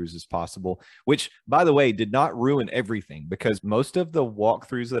walkthroughs as possible, which, by the way, did not ruin everything because most of the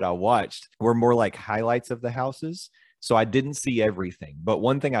walkthroughs that I watched were more like highlights of the houses. So I didn't see everything. But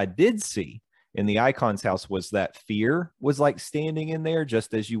one thing I did see in the Icons house was that Fear was like standing in there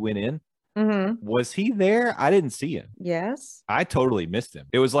just as you went in. Mm-hmm. Was he there? I didn't see him. Yes. I totally missed him.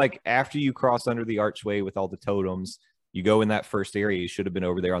 It was like after you cross under the archway with all the totems, you go in that first area. He should have been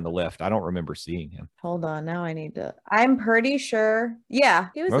over there on the left. I don't remember seeing him. Hold on. Now I need to. I'm pretty sure. Yeah,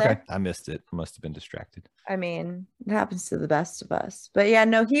 he was Okay. there. I missed it. I must have been distracted. I mean, it happens to the best of us. But yeah,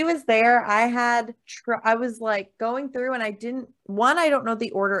 no, he was there. I was like going through and I don't know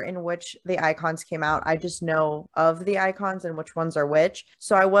the order in which the icons came out. I just know of the icons and which ones are which.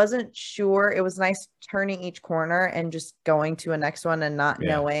 So I wasn't sure. It was nice turning each corner and just going to a next one and not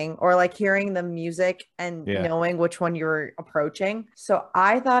knowing, or like hearing the music and knowing which one you were approaching. So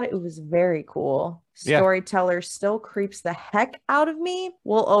I thought it was very cool. Storyteller still creeps the heck out of me.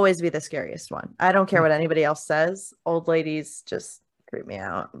 Will always be the scariest one. I don't care what anybody else says. Old ladies just creep me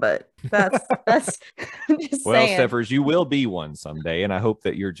out, but that's just well, saying. Steffers, you will be one someday, and I hope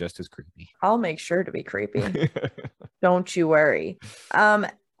that you're just as creepy. I'll make sure to be creepy. Don't you worry.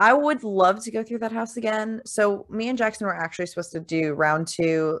 I would love to go through that house again. So me and Jackson were actually supposed to do round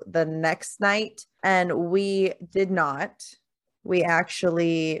 2 the next night, and we did not. We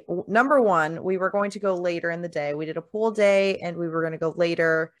actually, number one, we were going to go later in the day. We did a pool day and we were going to go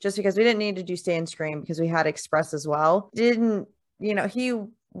later just because we didn't need to do Stay and Scream because we had Express as well. He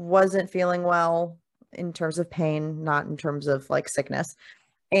wasn't feeling well in terms of pain, not in terms of like sickness.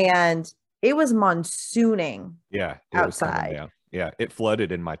 And it was monsooning. Yeah. Outside. Yeah. It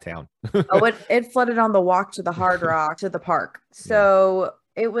flooded in my town. It flooded on the walk to the Hard Rock to the park. So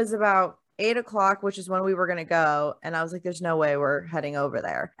it was about 8:00, which is when we were going to go. And I was like, there's no way we're heading over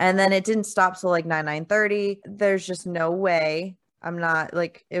there. And then it didn't stop till like 9:30. There's just no way. I'm not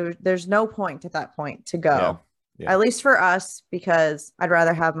like, there's no point at that point to go. At least for us, because I'd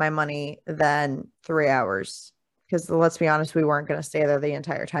rather have my money than 3 hours. Because let's be honest, we weren't going to stay there the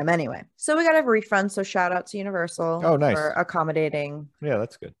entire time anyway. So we got a refund. So shout out to Universal for accommodating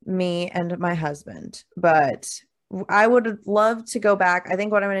that's good. me and my husband. But I would love to go back. I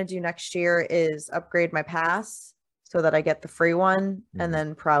think what I'm going to do next year is upgrade my pass so that I get the free one and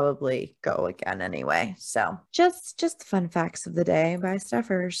then probably go again anyway. So just fun facts of the day by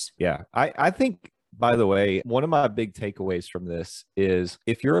Steffers. Yeah. I think, by the way, one of my big takeaways from this is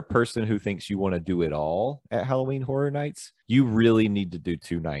if you're a person who thinks you want to do it all at Halloween Horror Nights, you really need to do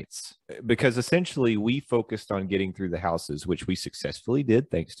 2 nights, because essentially we focused on getting through the houses, which we successfully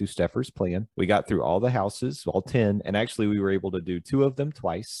did thanks to Steffers' plan. We got through all the houses, all 10, and actually we were able to do 2 of them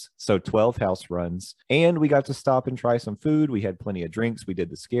twice. So 12 house runs, and we got to stop and try some food. We had plenty of drinks. We did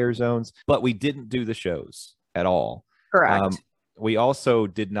the scare zones, but we didn't do the shows at all. Correct. We also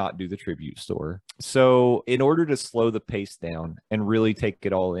did not do the tribute store. So in order to slow the pace down and really take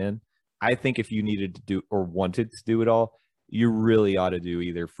it all in, I think if you needed to do or wanted to do it all, you really ought to do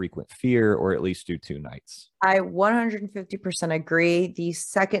either Frequent Fear or at least do 2 nights. I 150% agree. The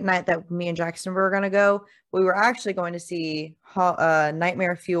second night that me and Jackson were going to go, we were actually going to see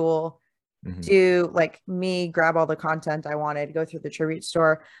Nightmare Fuel, do like me grab all the content I wanted, go through the tribute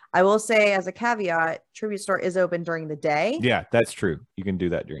store. I will say as a caveat, tribute store is open during the day. Yeah, that's true. You can do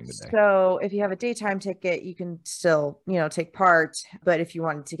that during the day. So if you have a daytime ticket, you can still, take part. But if you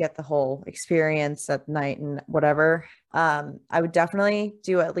wanted to get the whole experience at night and whatever, I would definitely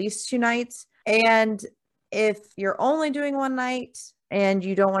do at least 2 nights. And if you're only doing 1 night, and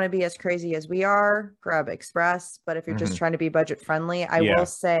you don't want to be as crazy as we are, grab Express. But if you're just trying to be budget friendly, I will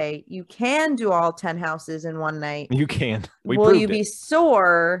say you can do all 10 houses in 1 night. You can. Will you be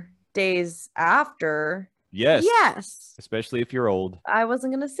sore days after? Yes. Yes. Especially if you're old. I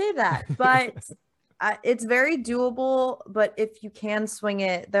wasn't going to say that, but it's very doable. But if you can swing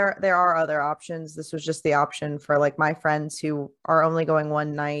it, there are other options. This was just the option for like my friends who are only going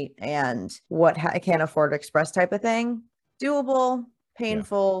 1 night and can't afford Express type of thing. Doable.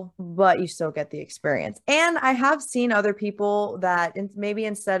 Painful, but you still get the experience. And I have seen other people that maybe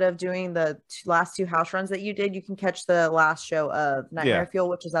instead of doing the last 2 house runs that you did, you can catch the last show of Nightmare Fuel,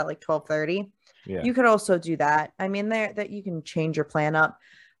 which is at like 12:30. You could also do that. I mean, that you can change your plan up,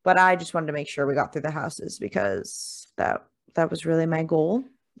 but I just wanted to make sure we got through the houses because that was really my goal,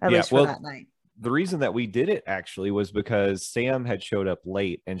 at least for that night. The reason that we did it actually was because Sam had showed up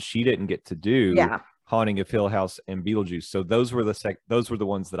late and she didn't get to do Haunting of Hill House and Beetlejuice. So those were the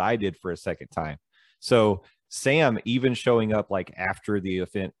ones that I did for a second time. So Sam, even showing up like after the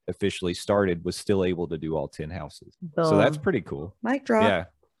event officially started, was still able to do all 10 houses. Boom. So that's pretty cool. Mic drop. Yeah.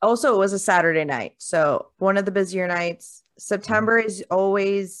 Also, it was a Saturday night. So one of the busier nights. September is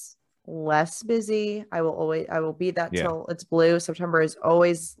always less busy. I will beat that till it's blue. September is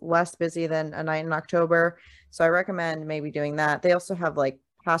always less busy than a night in October. So I recommend maybe doing that. They also have like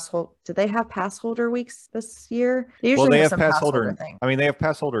pass hold. Did they have pass holder weeks this year? They usually Well, they have have some pass pass holder holder. thing. I mean, they have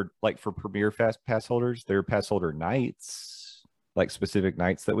pass holder like for Premier Fast pass holders. They're pass holder nights, like specific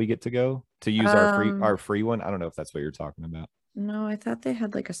nights that we get to go to use our free one. I don't know if that's what you're talking about. No, I thought they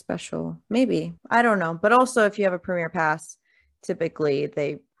had like a special. Maybe. I don't know. But also if you have a Premier Pass, typically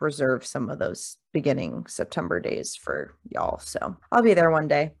they reserve some of those beginning September days for y'all. So I'll be there one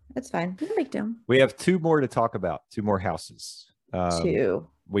day. It's fine. No big deal. We have two more to talk about. Two more houses. Two.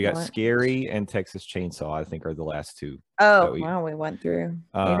 We got What? Scary and Texas Chainsaw, I think, are the last two. Oh, wow. We went through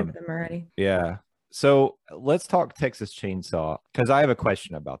 8 of them already. Yeah. So let's talk Texas Chainsaw because I have a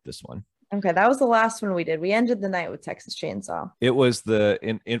question about this one. Okay, that was the last one we did. We ended the night with Texas Chainsaw. It was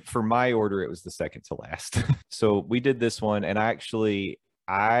for my order, it was the second to last. So we did this one, and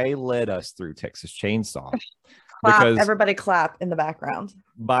I led us through Texas Chainsaw. Clap, everybody clap in the background.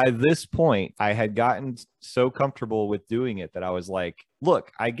 By this point, I had gotten so comfortable with doing it that I was like,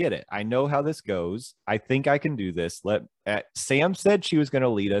 look, I get it. I know how this goes. I think I can do this. Sam said she was going to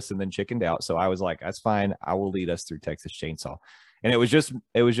lead us and then chickened out. So I was like, that's fine. I will lead us through Texas Chainsaw. And it was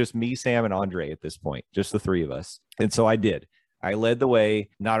just me, Sam, and Andre at this point, just the three of us. And so I did. I led the way.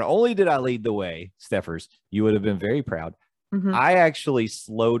 Not only did I lead the way, Steffers, you would have been very proud. Mm-hmm. I actually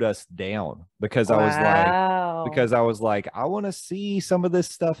slowed us down because I was like, I want to see some of this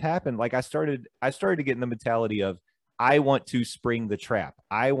stuff happen. Like I started to get in the mentality of, I want to spring the trap.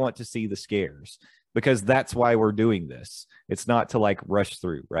 I want to see the scares because that's why we're doing this. It's not to like rush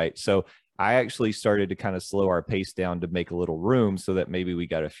through, right? So I actually started to kind of slow our pace down to make a little room so that maybe we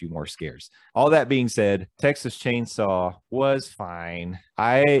got a few more scares. All that being said, Texas Chainsaw was fine.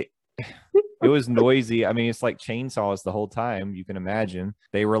 It was noisy. I mean, it's like chainsaws the whole time. You can imagine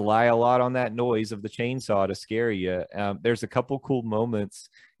they rely a lot on that noise of the chainsaw to scare you. There's a couple cool moments.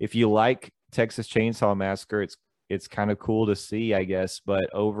 If you like Texas Chainsaw Massacre, it's kind of cool to see, I guess.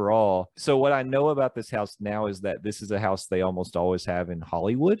 But overall, so what I know about this house now is that this is a house they almost always have in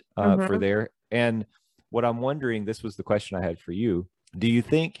Hollywood for there. And what I'm wondering, this was the question I had for you. Do you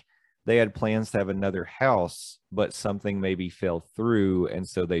think they had plans to have another house, but something maybe fell through, and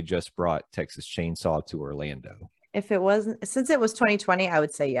so they just brought Texas Chainsaw to Orlando? If it wasn't, since it was 2020, I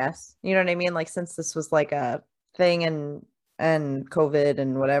would say yes. You know what I mean? Like since this was like a thing and COVID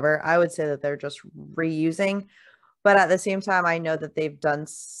and whatever, I would say that they're just reusing. But at the same time, I know that they've done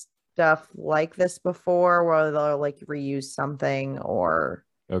stuff like this before where they'll like reuse something or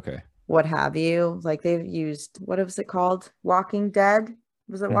what have you. Like they've used, what was it called? Walking Dead.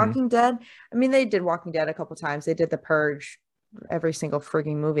 Was it Walking Dead? I mean, they did Walking Dead a couple times. They did The Purge, every single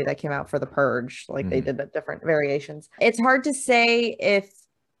freaking movie that came out for The Purge. Like they did the different variations. It's hard to say if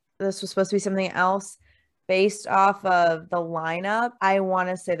this was supposed to be something else based off of the lineup. I want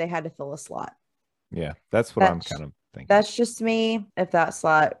to say they had to fill a slot. Yeah, that's what I'm kind of thinking. That's just me. If that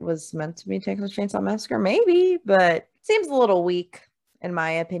slot was meant to be Texas Chainsaw Massacre, maybe, but it seems a little weak in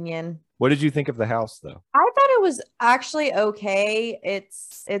my opinion. What did you think of the house though? I thought it was actually okay.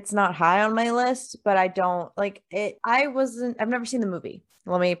 It's not high on my list, but I don't like it. I've never seen the movie.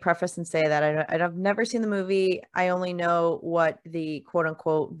 Let me preface and say that I've never seen the movie. I only know what the quote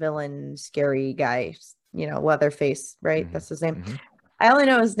unquote villain scary guy, Leatherface, right? That's his name. I only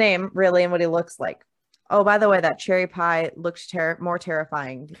know his name really and what he looks like. Oh, by the way, that cherry pie looked more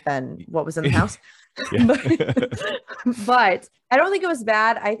terrifying than what was in the house. But I don't think it was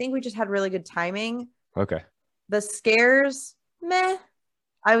bad. I think we just had really good timing. Okay. The scares, meh.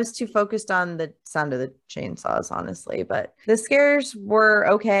 I was too focused on the sound of the chainsaws, honestly. But the scares were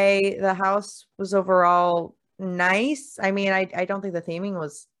okay. The house was overall nice. I mean, I don't think the theming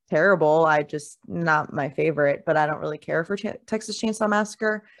was terrible. I just not my favorite, but I don't really care for Texas Chainsaw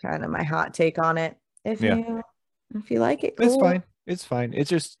Massacre. Kind of my hot take on it. If you like it, cool. It's fine. It's fine.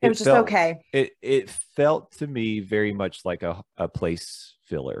 It was just okay. It felt to me very much like a place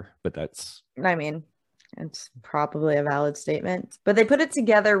filler, but I mean, it's probably a valid statement. But they put it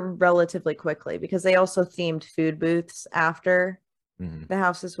together relatively quickly because they also themed food booths after the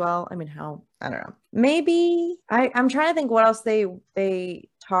house as well. I mean, I don't know. Maybe I'm trying to think what else they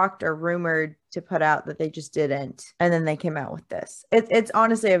talked or rumored to put out that they just didn't, and then they came out with this. It's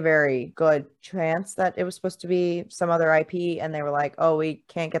honestly a very good chance that it was supposed to be some other IP, and they were like, "Oh, we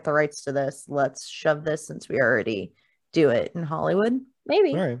can't get the rights to this. Let's shove this since we already do it in Hollywood."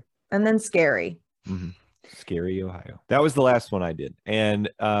 Maybe. All right. And then Scary. Scary, Ohio. That was the last one I did, and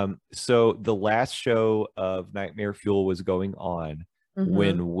so the last show of Nightmare Fuel was going on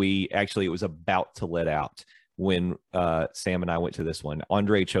when it was about to let out. When Sam and I went to this one,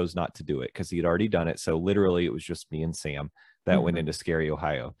 Andre chose not to do it because he had already done it. So literally it was just me and Sam that went into Scary,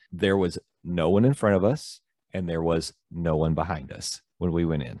 Ohio. There was no one in front of us and there was no one behind us. when we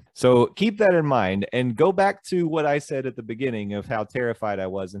went in. So keep that in mind and go back to what I said at the beginning of how terrified I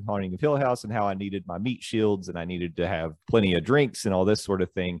was in Haunting of Hill House and how I needed my meat shields and I needed to have plenty of drinks and all this sort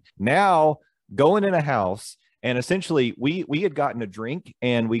of thing. Now, going in a house, and essentially we had gotten a drink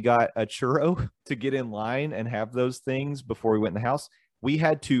and we got a churro to get in line and have those things before we went in the house. We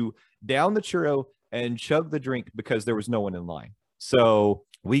had to down the churro and chug the drink because there was no one in line. So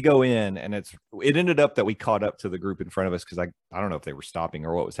we go in and it ended up that we caught up to the group in front of us because I don't know if they were stopping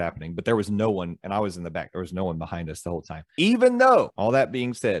or what was happening, but there was no one, and I was in the back. There was no one behind us the whole time. Even though, all that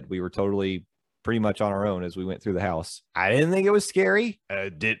being said, we were totally pretty much on our own as we went through the house. I didn't think it was scary. I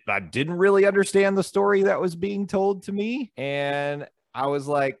didn't really understand the story that was being told to me. And I was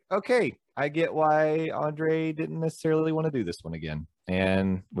like, okay, I get why Andre didn't necessarily want to do this one again.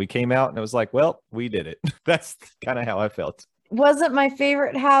 And we came out and it was like, well, we did it. That's kind of how I felt. Wasn't my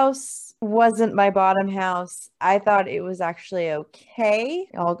favorite house, wasn't my bottom house. I thought it was actually okay.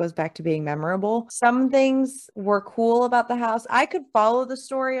 It all goes back to being memorable. Some things were cool about the house. I could follow the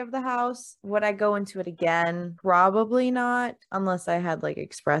story of the house. Would I go into it again? Probably not, unless I had like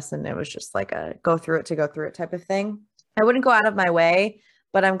Express and it was just like a go through it type of thing. I wouldn't go out of my way,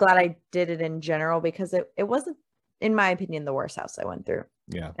 but I'm glad I did it in general because it wasn't, in my opinion, the worst house I went through.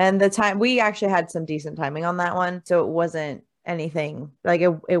 Yeah. And the time, we actually had some decent timing on that one. So it wasn't anything like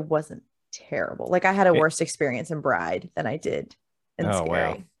it wasn't terrible. Like I had a worse experience in Bride than I did in Scary.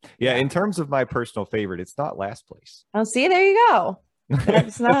 Wow. Yeah, in terms of my personal favorite, it's not Last Place. Oh, see, there you go.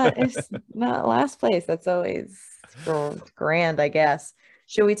 It's not Last Place. That's always grand, I guess.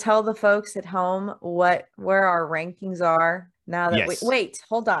 Should we tell the folks at home where our rankings are now that Yes. wait,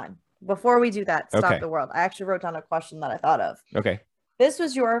 hold on. Before we do that, stop Okay. the world. I actually wrote down a question that I thought of. Okay. This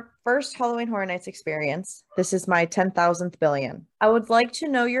was your first Halloween Horror Nights experience. This is my 10,000th billion. I would like to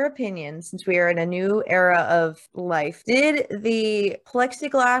know your opinion since we are in a new era of life. Did the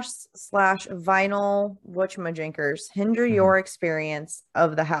plexiglass / vinyl whatchamajinkers hinder your experience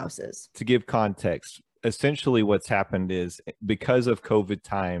of the houses? To give context, essentially what's happened is because of COVID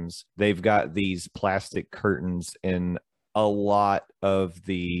times, they've got these plastic curtains in a lot of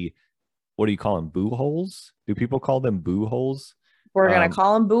the, what do you call them? Boo holes? Do people call them boo holes? We're going to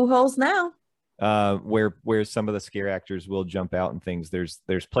call them boo holes now. Where some of the scare actors will jump out and things. There's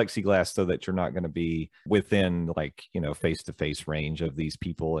plexiglass so that you're not going to be within like, face-to-face range of these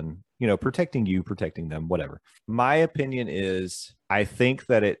people and, protecting you, protecting them, whatever. My opinion is I think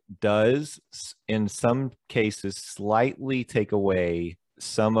that it does in some cases slightly take away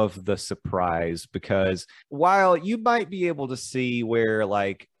some of the surprise, because while you might be able to see where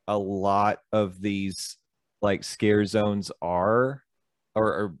like a lot of these like scare zones are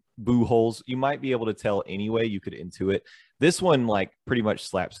or boo holes, you might be able to tell anyway. You could intuit. This one like pretty much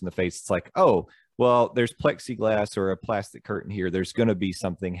slaps in the face. It's like, oh, well, there's plexiglass or a plastic curtain here. There's going to be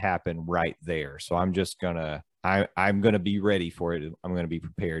something happen right there. So I'm just I'm going to be ready for it. I'm going to be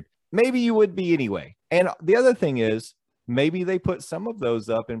prepared. Maybe you would be anyway. And the other thing is, maybe they put some of those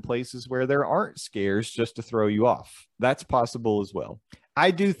up in places where there aren't scares just to throw you off. That's possible as well.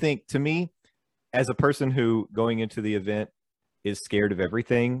 I do think, to me, as a person who going into the event is scared of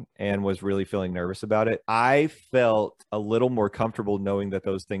everything and was really feeling nervous about it, I felt a little more comfortable knowing that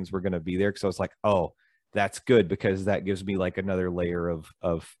those things were going to be there, because I was like, oh, that's good, because that gives me like another layer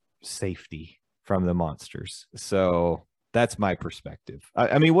of safety from the monsters. So that's my perspective.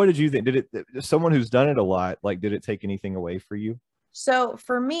 I mean, what did you think? Did it, someone who's done it a lot, like, did it take anything away for you? So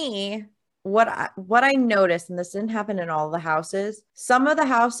for me, what I noticed, and this didn't happen in all the houses, some of the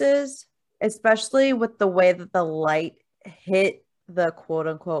houses, especially with the way that the light hit the quote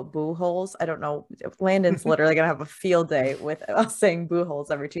unquote boo holes. I don't know. Landon's literally going to have a field day with us saying boo holes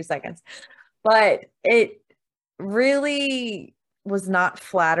every 2 seconds, but it really was not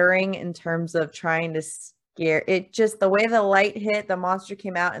flattering in terms of trying to scare it. Just the way the light hit, the monster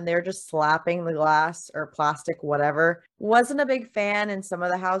came out and they're just slapping the glass or plastic, whatever. Wasn't a big fan in some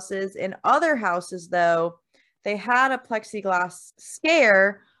of the houses. In other houses though, they had a plexiglass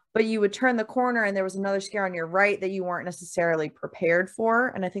scare, but you would turn the corner and there was another scare on your right that you weren't necessarily prepared for.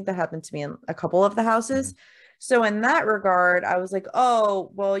 And I think that happened to me in a couple of the houses. So in that regard, I was like,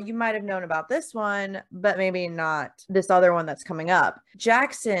 oh, well, you might have known about this one, but maybe not this other one that's coming up.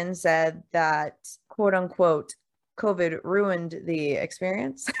 Jackson said that, quote unquote, COVID ruined the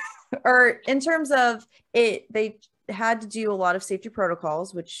experience. Or in terms of it, they had to do a lot of safety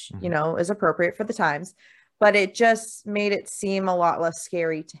protocols, which, is appropriate for the times. But it just made it seem a lot less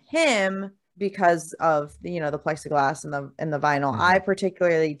scary to him because of the plexiglass and the vinyl. I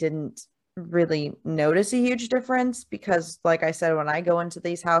particularly didn't really notice a huge difference because, like I said, when I go into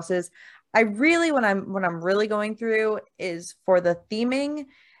these houses, I really, when I'm really going through is for the theming,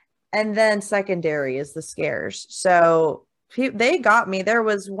 and then secondary is the scares. So they got me. There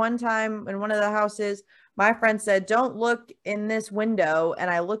was one time in one of the houses, my friend said, "Don't look in this window," and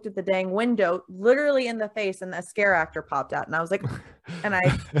I looked at the dang window, literally in the face, and a scare actor popped out, and I was like, and I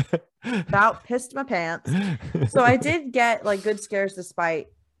about pissed my pants. So I did get like good scares despite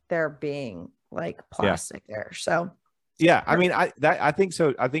there being like plastic there. So yeah, I mean, I think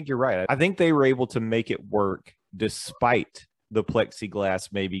so. I think you're right. I think they were able to make it work despite the plexiglass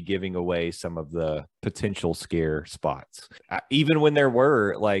maybe giving away some of the potential scare spots. Even when there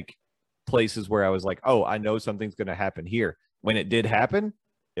were like places where I was like, oh, I know something's going to happen here. When it did happen,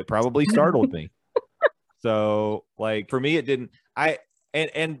 it probably startled me. So like for me, it didn't.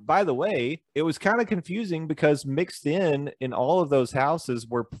 And by the way, it was kind of confusing because mixed in all of those houses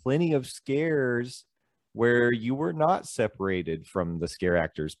were plenty of scares where you were not separated from the scare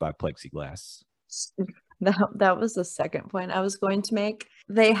actors by plexiglass. that was the second point I was going to make.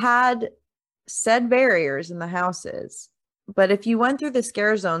 They had said barriers in the houses, but if you went through the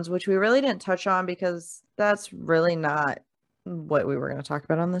scare zones, which we really didn't touch on because that's really not what we were going to talk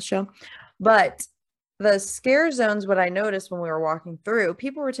about on this show, but the scare zones, what I noticed when we were walking through,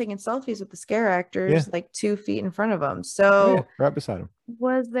 people were taking selfies with the scare actors like 2 feet in front of them. So right beside them.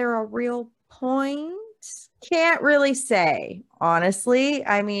 Was there a real point? Can't really say, honestly.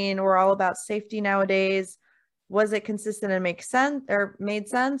 I mean, we're all about safety nowadays. Was it consistent and make sense or made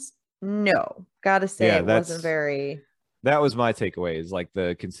sense? No. Gotta say it wasn't very. That was my takeaway, is like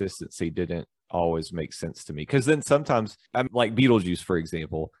the consistency didn't always make sense to me. Because then sometimes, I'm like Beetlejuice, for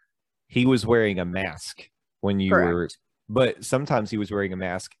example, he was wearing a mask when you were, but sometimes he was wearing a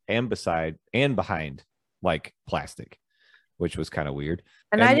mask and behind like plastic, which was kind of weird.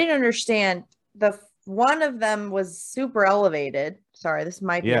 And I didn't understand one of them was super elevated. Sorry, this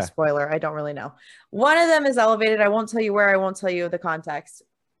might be a spoiler. I don't really know. One of them is elevated. I won't tell you where. I won't tell you the context.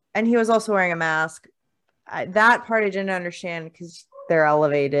 And he was also wearing a mask. That part I didn't understand because they're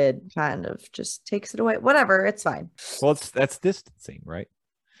elevated. Kind of just takes it away. Whatever, it's fine. Well, that's distancing, right?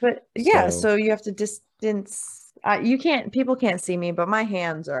 But yeah, so you have to distance. You can't. People can't see me, but my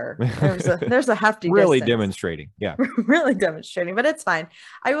hands are. There's a hefty. Really distance. Demonstrating, yeah. Really demonstrating, but it's fine.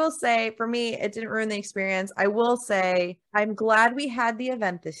 I will say, for me, it didn't ruin the experience. I will say, I'm glad we had the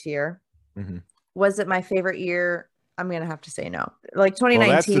event this year. Mm-hmm. Was it my favorite year? I'm gonna have to say no. Like 2019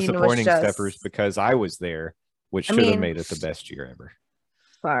 well, that's disappointing, was just... Steffers, because I was there, which should have made it the best year ever.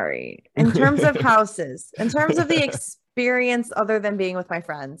 Sorry. In terms of houses, in terms of the experience other than being with my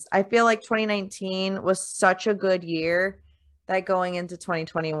friends, I feel like 2019 was such a good year that going into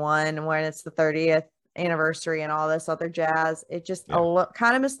 2021, when it's the 30th anniversary and all this other jazz, it just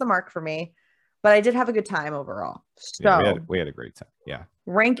kind of missed the mark for me. But I did have a good time overall. So we had a great time. Yeah.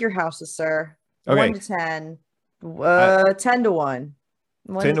 Rank your houses, sir. Okay. 1 to 10. 10 to 1.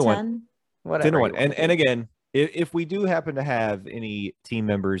 10 to 1. Whatever. 10 to 1. And again, if we do happen to have any team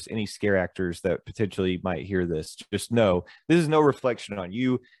members, any scare actors that potentially might hear this, just know this is no reflection on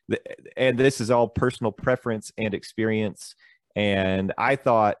you. And this is all personal preference and experience. And I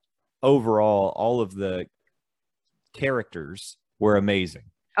thought overall, all of the characters were amazing.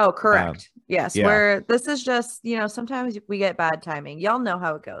 Oh, correct. Yes. Where this is just, sometimes we get bad timing. Y'all know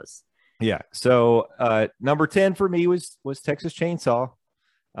how it goes. Yeah. So number 10 for me was Texas Chainsaw.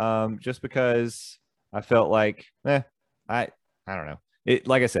 Just because I felt like, I don't know. It,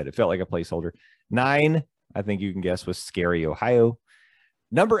 like I said, it felt like a placeholder. 9, I think you can guess, was Scary Ohio.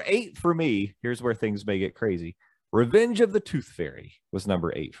 Number 8 for me, here's where things may get crazy. Revenge of the Tooth Fairy was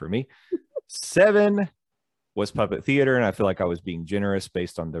number 8 for me. 7 was Puppet Theater, and I feel like I was being generous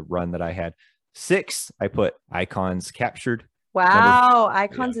based on the run that I had. 6, I put Icons Captured. Wow,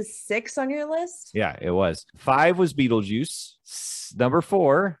 Icons is 6 on your list? Yeah, it was. 5 was Beetlejuice. Number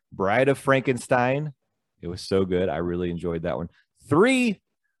 4, Bride of Frankenstein. It was so good. I really enjoyed that one. 3,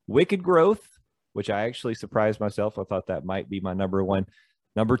 Wicked Growth, which I actually surprised myself. I thought that might be my number 1.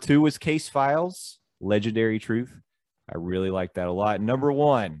 Number 2 was Case Files, Legendary Truth. I really liked that a lot. Number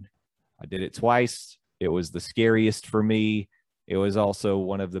 1, I did it twice. It was the scariest for me. It was also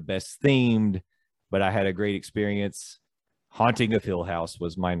one of the best themed, but I had a great experience. Haunting of Hill House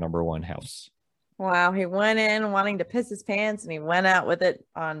was my number 1 house. Wow, he went in wanting to piss his pants and he went out with it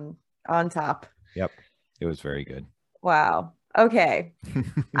on top. Yep, it was very good. Wow. Okay.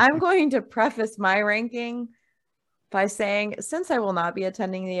 I'm going to preface my ranking by saying, since I will not be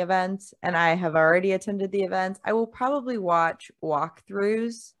attending the event and I have already attended the event, I will probably watch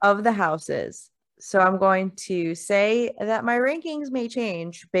walkthroughs of the houses So I'm going to say that my rankings may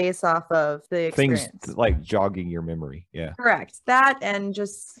change based off of the experience. Things like jogging your memory. Yeah. Correct. That and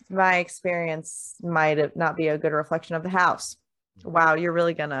just my experience might not be a good reflection of the house. Wow, you're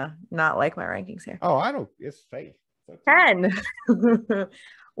really gonna not like my rankings here. Oh, I don't. It's fake. 10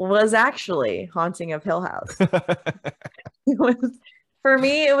 was actually Haunting of Hill House. For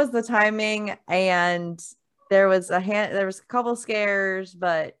me, it was the timing, and there was a couple scares,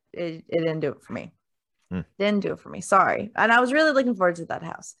 but it didn't do it for me. Didn't do it for me. Sorry. And I was really looking forward to that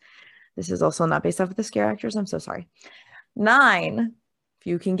house. This is also not based off of the scare actors. I'm so sorry. 9, if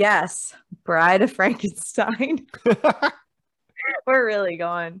you can guess, Bride of Frankenstein. We're really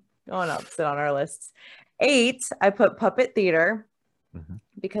going opposite on our lists. 8, I put Puppet Theater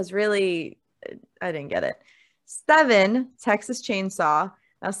because really I didn't get it. 7, Texas Chainsaw.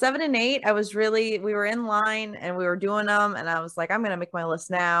 Now 7 and 8, we were in line and we were doing them, and I was like, I'm gonna make my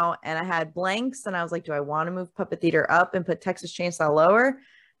list now. And I had blanks, and I was like, do I want to move Puppet Theater up and put Texas Chainsaw lower?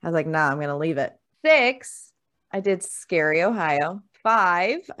 I was like, nah, I'm gonna leave it. 6, I did Scary Ohio.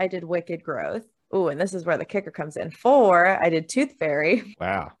 5, I did Wicked Growth. Oh, and this is where the kicker comes in. 4, I did Tooth Fairy.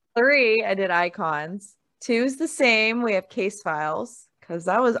 Wow. 3, I did Icons. 2 is the same. We have Case Files, because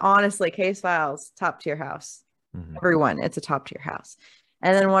that was honestly Case Files, top tier house. Everyone, it's a top tier house.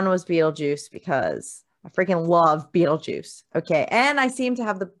 And then 1 was Beetlejuice, because I freaking love Beetlejuice. Okay. And I seem to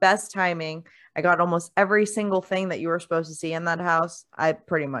have the best timing. I got almost every single thing that you were supposed to see in that house. I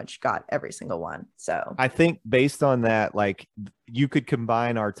pretty much got every single one. So I think based on that, like, you could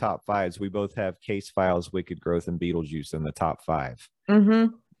combine our top 5s. We both have Case Files, Wicked Growth, and Beetlejuice in the top 5.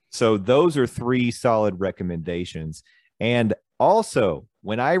 So those are 3 solid recommendations. And also,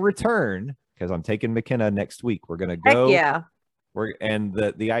 when I return, because I'm taking McKenna next week, we're going to go. Heck yeah. And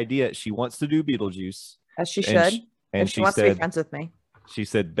the idea, she wants to do Beetlejuice. As she should. And she wants to be friends with me. She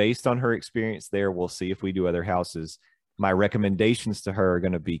said, based on her experience there, we'll see if we do other houses. My recommendations to her are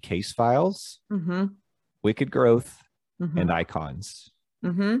going to be Case Files, Wicked Growth, and Icons.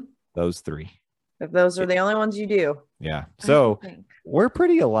 Those 3. If those are the only ones you do. Yeah. So we're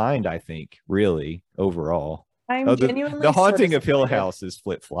pretty aligned, I think, really, overall. I'm genuinely the Haunting of Hill House is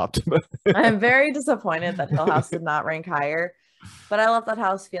flip-flopped. I'm very disappointed that Hill House did not rank higher, but I love that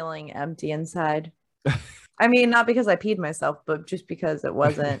house feeling empty inside. I mean, not because I peed myself, but just because it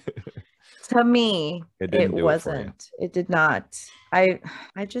wasn't, to me, it wasn't. It did not. I'm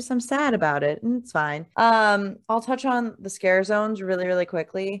sad about it, and it's fine. I'll touch on the scare zones really, really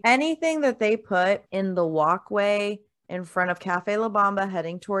quickly. Anything that they put in the walkway in front of Cafe La Bamba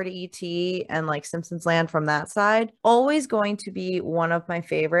heading toward ET and like Simpsons Land from that side, always going to be one of my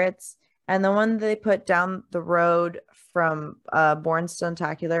favorites. And the one they put down the road from Born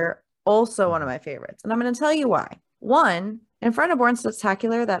Stuntacular, also one of my favorites. And I'm going to tell you why. 1, in front of Born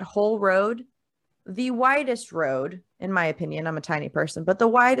Stuntacular, that whole road, the widest road, in my opinion, I'm a tiny person, but the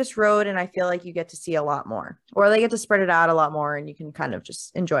widest road, and I feel like you get to see a lot more, or they get to spread it out a lot more and you can kind of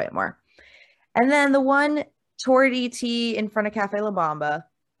just enjoy it more. And then the one toward ET in front of Cafe La Bamba,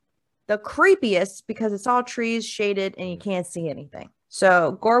 the creepiest because it's all trees shaded and you can't see anything.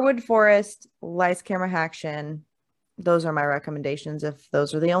 So Gorewood Forest, Lights, Camera, Action, those are my recommendations if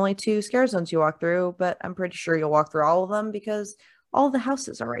those are the only 2 scare zones you walk through, but I'm pretty sure you'll walk through all of them because all the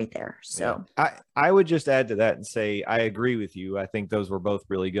houses are right there. So yeah. I would just add to that and say I agree with you. I think those were both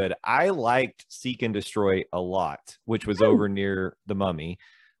really good. I liked Seek and Destroy a lot, which was over near the Mummy.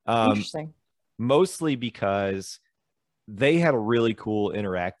 Interesting. Mostly because they had a really cool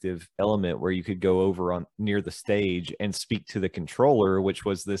interactive element where you could go over on near the stage and speak to the controller, which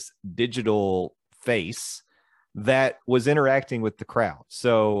was this digital face that was interacting with the crowd.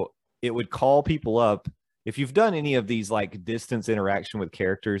 So it would call people up. If you've done any of these like distance interaction with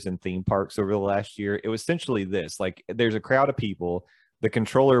characters in theme parks over the last year, it was essentially this: like, there's a crowd of people, the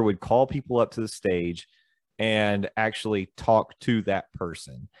controller would call people up to the stage and actually talk to that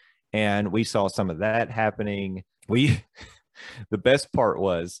person. And we saw some of that happening. The best part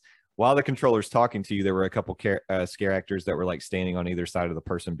was, while the controller's talking to you, there were a couple scare actors that were like standing on either side of the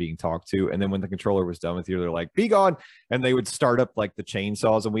person being talked to. And then when the controller was done with you, they're like, be gone. And they would start up like the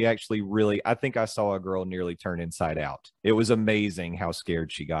chainsaws. And we actually I think I saw a girl nearly turn inside out. It was amazing how scared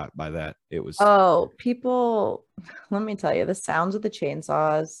she got by that. It was. Oh, people, let me tell you, the sounds of the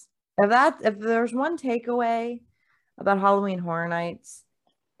chainsaws. If there's one takeaway about Halloween Horror Nights,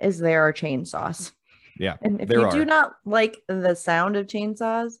 is there are chainsaws. Yeah. And if you do not like the sound of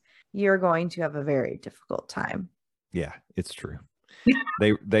chainsaws, you're going to have a very difficult time. Yeah, it's true.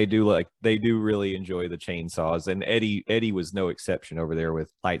 they do really enjoy the chainsaws, and Eddie was no exception over there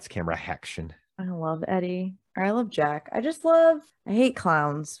with Lights, Camera, Action. I love Eddie. I love Jack. I hate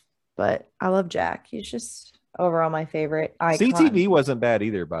clowns, but I love Jack. He's just overall my favorite icon. CTV wasn't bad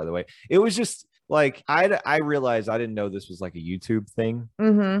either, by the way. It was just like I realized I didn't know this was like a YouTube thing.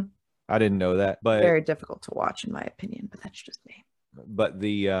 Mm-hmm. I didn't know that, but Very difficult to watch in my opinion, but that's just me. but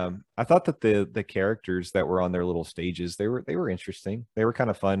the I thought that the characters that were on their little stages, they were interesting. They were kind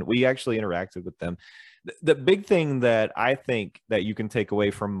of fun. We actually interacted with them. The big thing that I think that you can take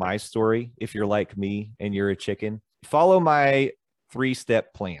away from my story, if you're like me and you're a chicken, follow my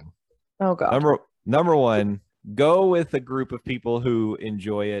 3-step plan. Oh god. Number one, go with a group of people who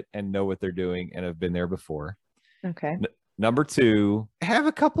enjoy it and know what they're doing and have been there before. Okay. Number two, have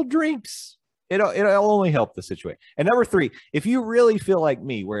a couple drinks. It'll only help the situation. And number three, if you really feel like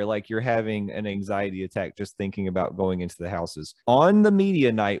me, where like you're having an anxiety attack just thinking about going into the houses, on the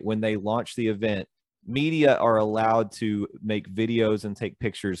media night when they launch the event, media are allowed to make videos and take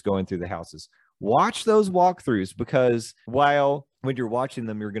pictures going through the houses. Watch those walkthroughs, because when you're watching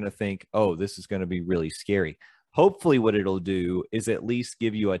them, you're going to think, oh, this is going to be really scary. Hopefully what it'll do is at least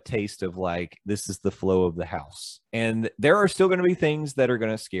give you a taste of like, this is the flow of the house. And there are still going to be things that are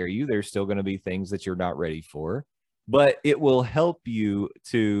going to scare you. There's still going to be things that you're not ready for, but it will help you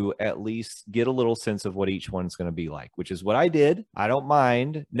to at least get a little sense of what each one's going to be like, which is what I did. I don't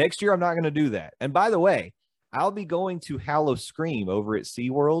mind. Next year, I'm not going to do that. And by the way, I'll be going to Howl-O-Scream over at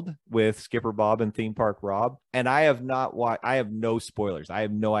SeaWorld with Skipper Bob and Theme Park Rob. And I have no spoilers. I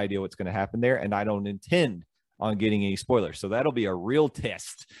have no idea what's going to happen there. And I don't intend on getting any spoilers. So that'll be a real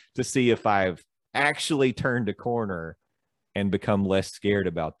test to see if I've actually turned a corner and become less scared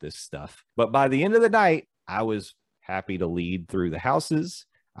about this stuff. But by the end of the night, I was happy to lead through the houses.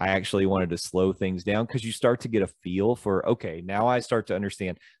 I actually wanted to slow things down because you start to get a feel for, okay, now I start to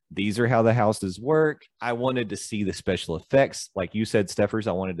understand these are how the houses work. I wanted to see the special effects. Like you said, Steffers,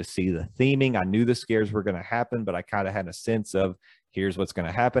 I wanted to see the theming. I knew the scares were going to happen, but I kind of had a sense of here's what's going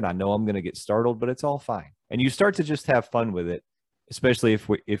to happen. I know I'm going to get startled, but it's all fine. And you start to just have fun with it, especially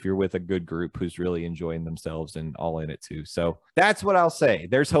if you're with a good group who's really enjoying themselves and all in it too. So that's what I'll say.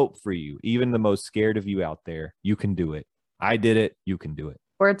 There's hope for you. Even the most scared of you out there, you can do it. I did it. You can do it.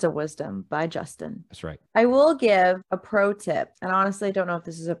 Words of Wisdom by Justin. That's right. I will give a pro tip. And honestly, I don't know if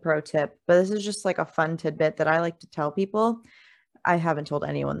this is a pro tip, but this is just like a fun tidbit that I like to tell people. I haven't told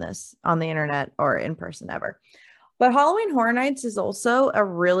anyone this on the internet or in person ever. But Halloween Horror Nights is also a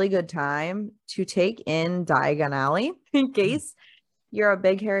really good time to take in Diagon Alley in case you're a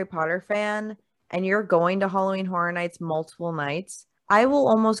big Harry Potter fan and you're going to Halloween Horror Nights multiple nights. I will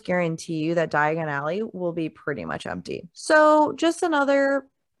almost guarantee you that Diagon Alley will be pretty much empty. So just another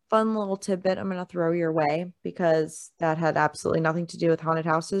fun little tidbit I'm going to throw your way, because that had absolutely nothing to do with haunted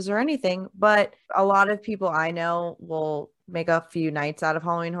houses or anything. But a lot of people I know will make a few nights out of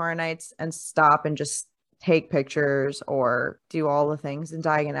Halloween Horror Nights and stop and just take pictures or do all the things in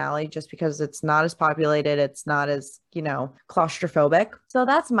Diagon Alley just because it's not as populated. It's not as, claustrophobic. So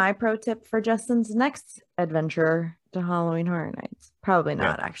that's my pro tip for Justin's next adventure to Halloween Horror Nights. Probably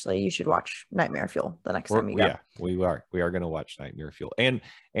not, actually. You should watch Nightmare Fuel the next time you go. Yeah, we are going to watch Nightmare Fuel and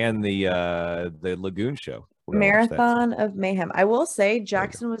the Lagoon Show. Marathon of Mayhem. I will say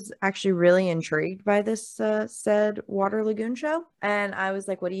Jackson was actually really intrigued by this said Water Lagoon show. And I was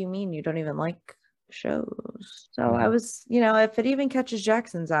like, what do you mean you don't even like shows? So I was, if it even catches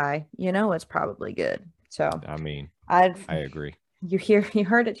Jackson's eye, it's probably good. So I mean, I agree. You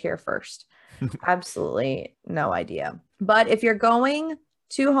heard it here first. Absolutely no idea. But if you're going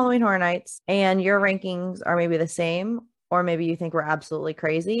to Halloween Horror Nights and your rankings are maybe the same, or maybe you think we're absolutely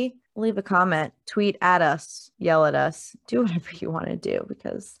crazy, leave a comment, tweet at us, yell at us, do whatever you want to do,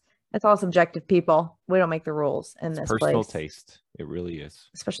 because it's all subjective, people. We don't make the rules in this personal place. Taste. It really is.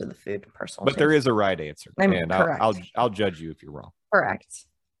 Especially the food, personal But taste. there is a right answer. And correct. I'll judge you if you're wrong. Correct.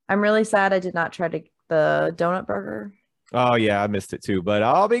 I'm really sad I did not try the donut burger. Oh yeah, I missed it too, but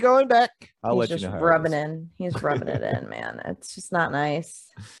I'll be going back. I'll let you know how rubbing in. He's rubbing it in, man. It's just not nice.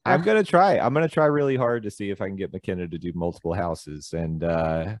 I'm gonna try really hard to see if I can get McKenna to do multiple houses, and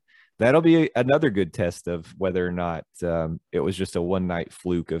that'll be another good test of whether or not it was just a one night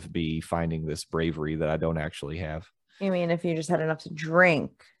fluke of me finding this bravery that I don't actually have. You mean if you just had enough to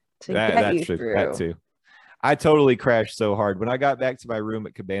drink to get you through? That too. I totally crashed so hard when I got back to my room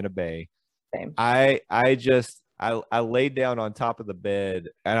at Cabana Bay. Same. I laid down on top of the bed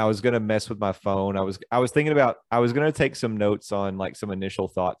and I was going to mess with my phone. I was thinking about, I was going to take some notes on like some initial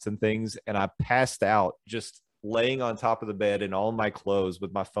thoughts and things. And I passed out just laying on top of the bed in all my clothes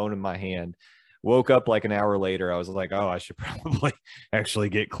with my phone in my hand. Woke up like an hour later. I was like, oh, I should probably actually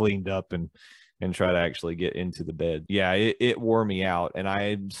get cleaned up and try to actually get into the bed. Yeah, it wore me out and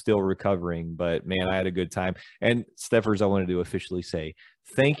I'm still recovering, but man, I had a good time. And Steffers, I wanted to officially say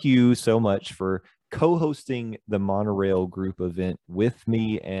thank you so much for co-hosting the Monorail group event with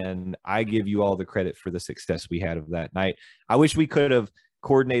me, and I give you all the credit for the success we had of that night. I wish we could have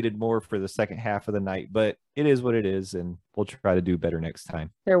coordinated more for the second half of the night, but it is what it is, and we'll try to do better next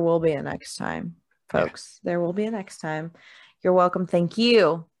time. There will be a next time, folks. There will be a next time. You're welcome. Thank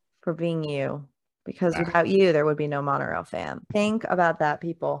you for being you, because without you, there would be no Monorail fam. Think about that,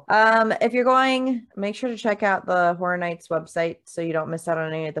 people. If you're going, make sure to check out the Horror Nights website so you don't miss out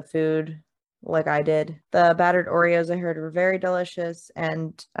on any of the food like I did. The battered Oreos I heard were very delicious,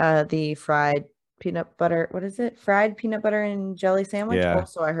 and the fried peanut butter, what is it? Fried peanut butter and jelly sandwich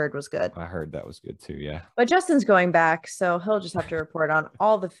also I heard was good. I heard that was good too, yeah. But Justin's going back, so he'll just have to report on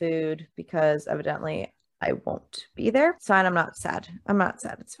all the food because evidently I won't be there. It's fine. I'm not sad.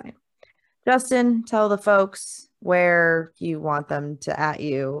 It's fine. Justin, tell the folks where you want them to at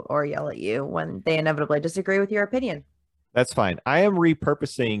you or yell at you when they inevitably disagree with your opinion. That's fine. I am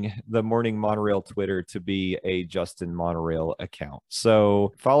repurposing the Morning Monorail Twitter to be a Justin Monorail account.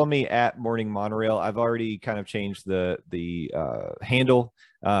 So follow me at Morning Monorail. I've already kind of changed the handle,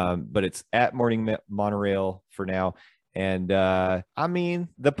 but it's at Morning Monorail for now. And I mean,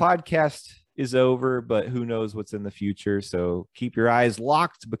 the podcast is over, but who knows what's in the future. So keep your eyes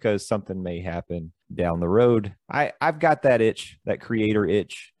locked because something may happen down the road. I've got that itch, that creator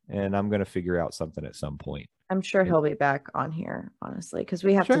itch, and I'm going to figure out something at some point. I'm sure he'll be back on here, honestly, because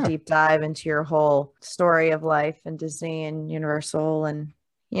we have to deep dive into your whole story of life and Disney and Universal and,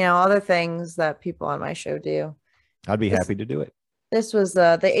 other things that people on my show do. I'd be happy to do it. This was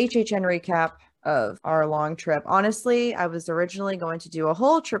the HHN recap of our long trip. Honestly, I was originally going to do a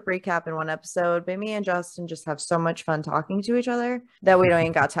whole trip recap in one episode, but me and Justin just have so much fun talking to each other that we don't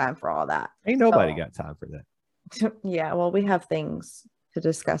even got time for all that. Ain't nobody got time for that. Yeah, well, we have things to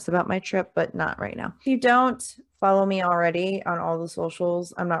discuss about my trip, but not right now. If you don't follow me already on all the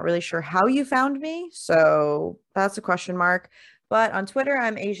socials, I'm not really sure how you found me, so that's a question mark. But on Twitter,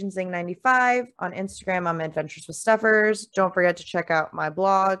 I'm AsianZing95. On Instagram, I'm Adventures with Stuffers. Don't forget to check out my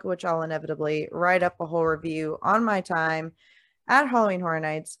blog, which I'll inevitably write up a whole review on my time at Halloween Horror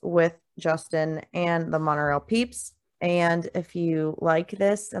Nights with Justin and the Monorail peeps. And if you like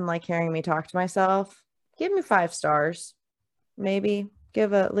this and like hearing me talk to myself, give me 5 stars. Maybe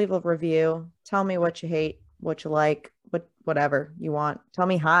leave a review. Tell me what you hate, what you like, whatever you want. Tell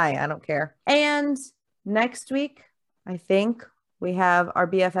me hi. I don't care. And next week, I think we have our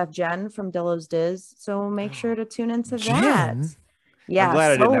BFF Jen from Dillo's Diz. So make sure to tune into that. Yeah. I'm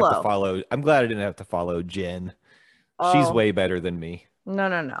glad I didn't have to follow Jen. She's way better than me.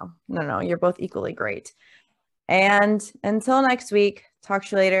 No. You're both equally great. And until next week, talk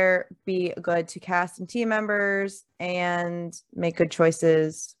to you later. Be good to cast and team members and make good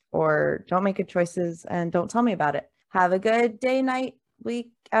choices, or don't make good choices and don't tell me about it. Have a good day, night,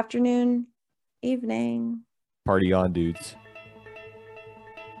 week, afternoon, evening. Party on, dudes.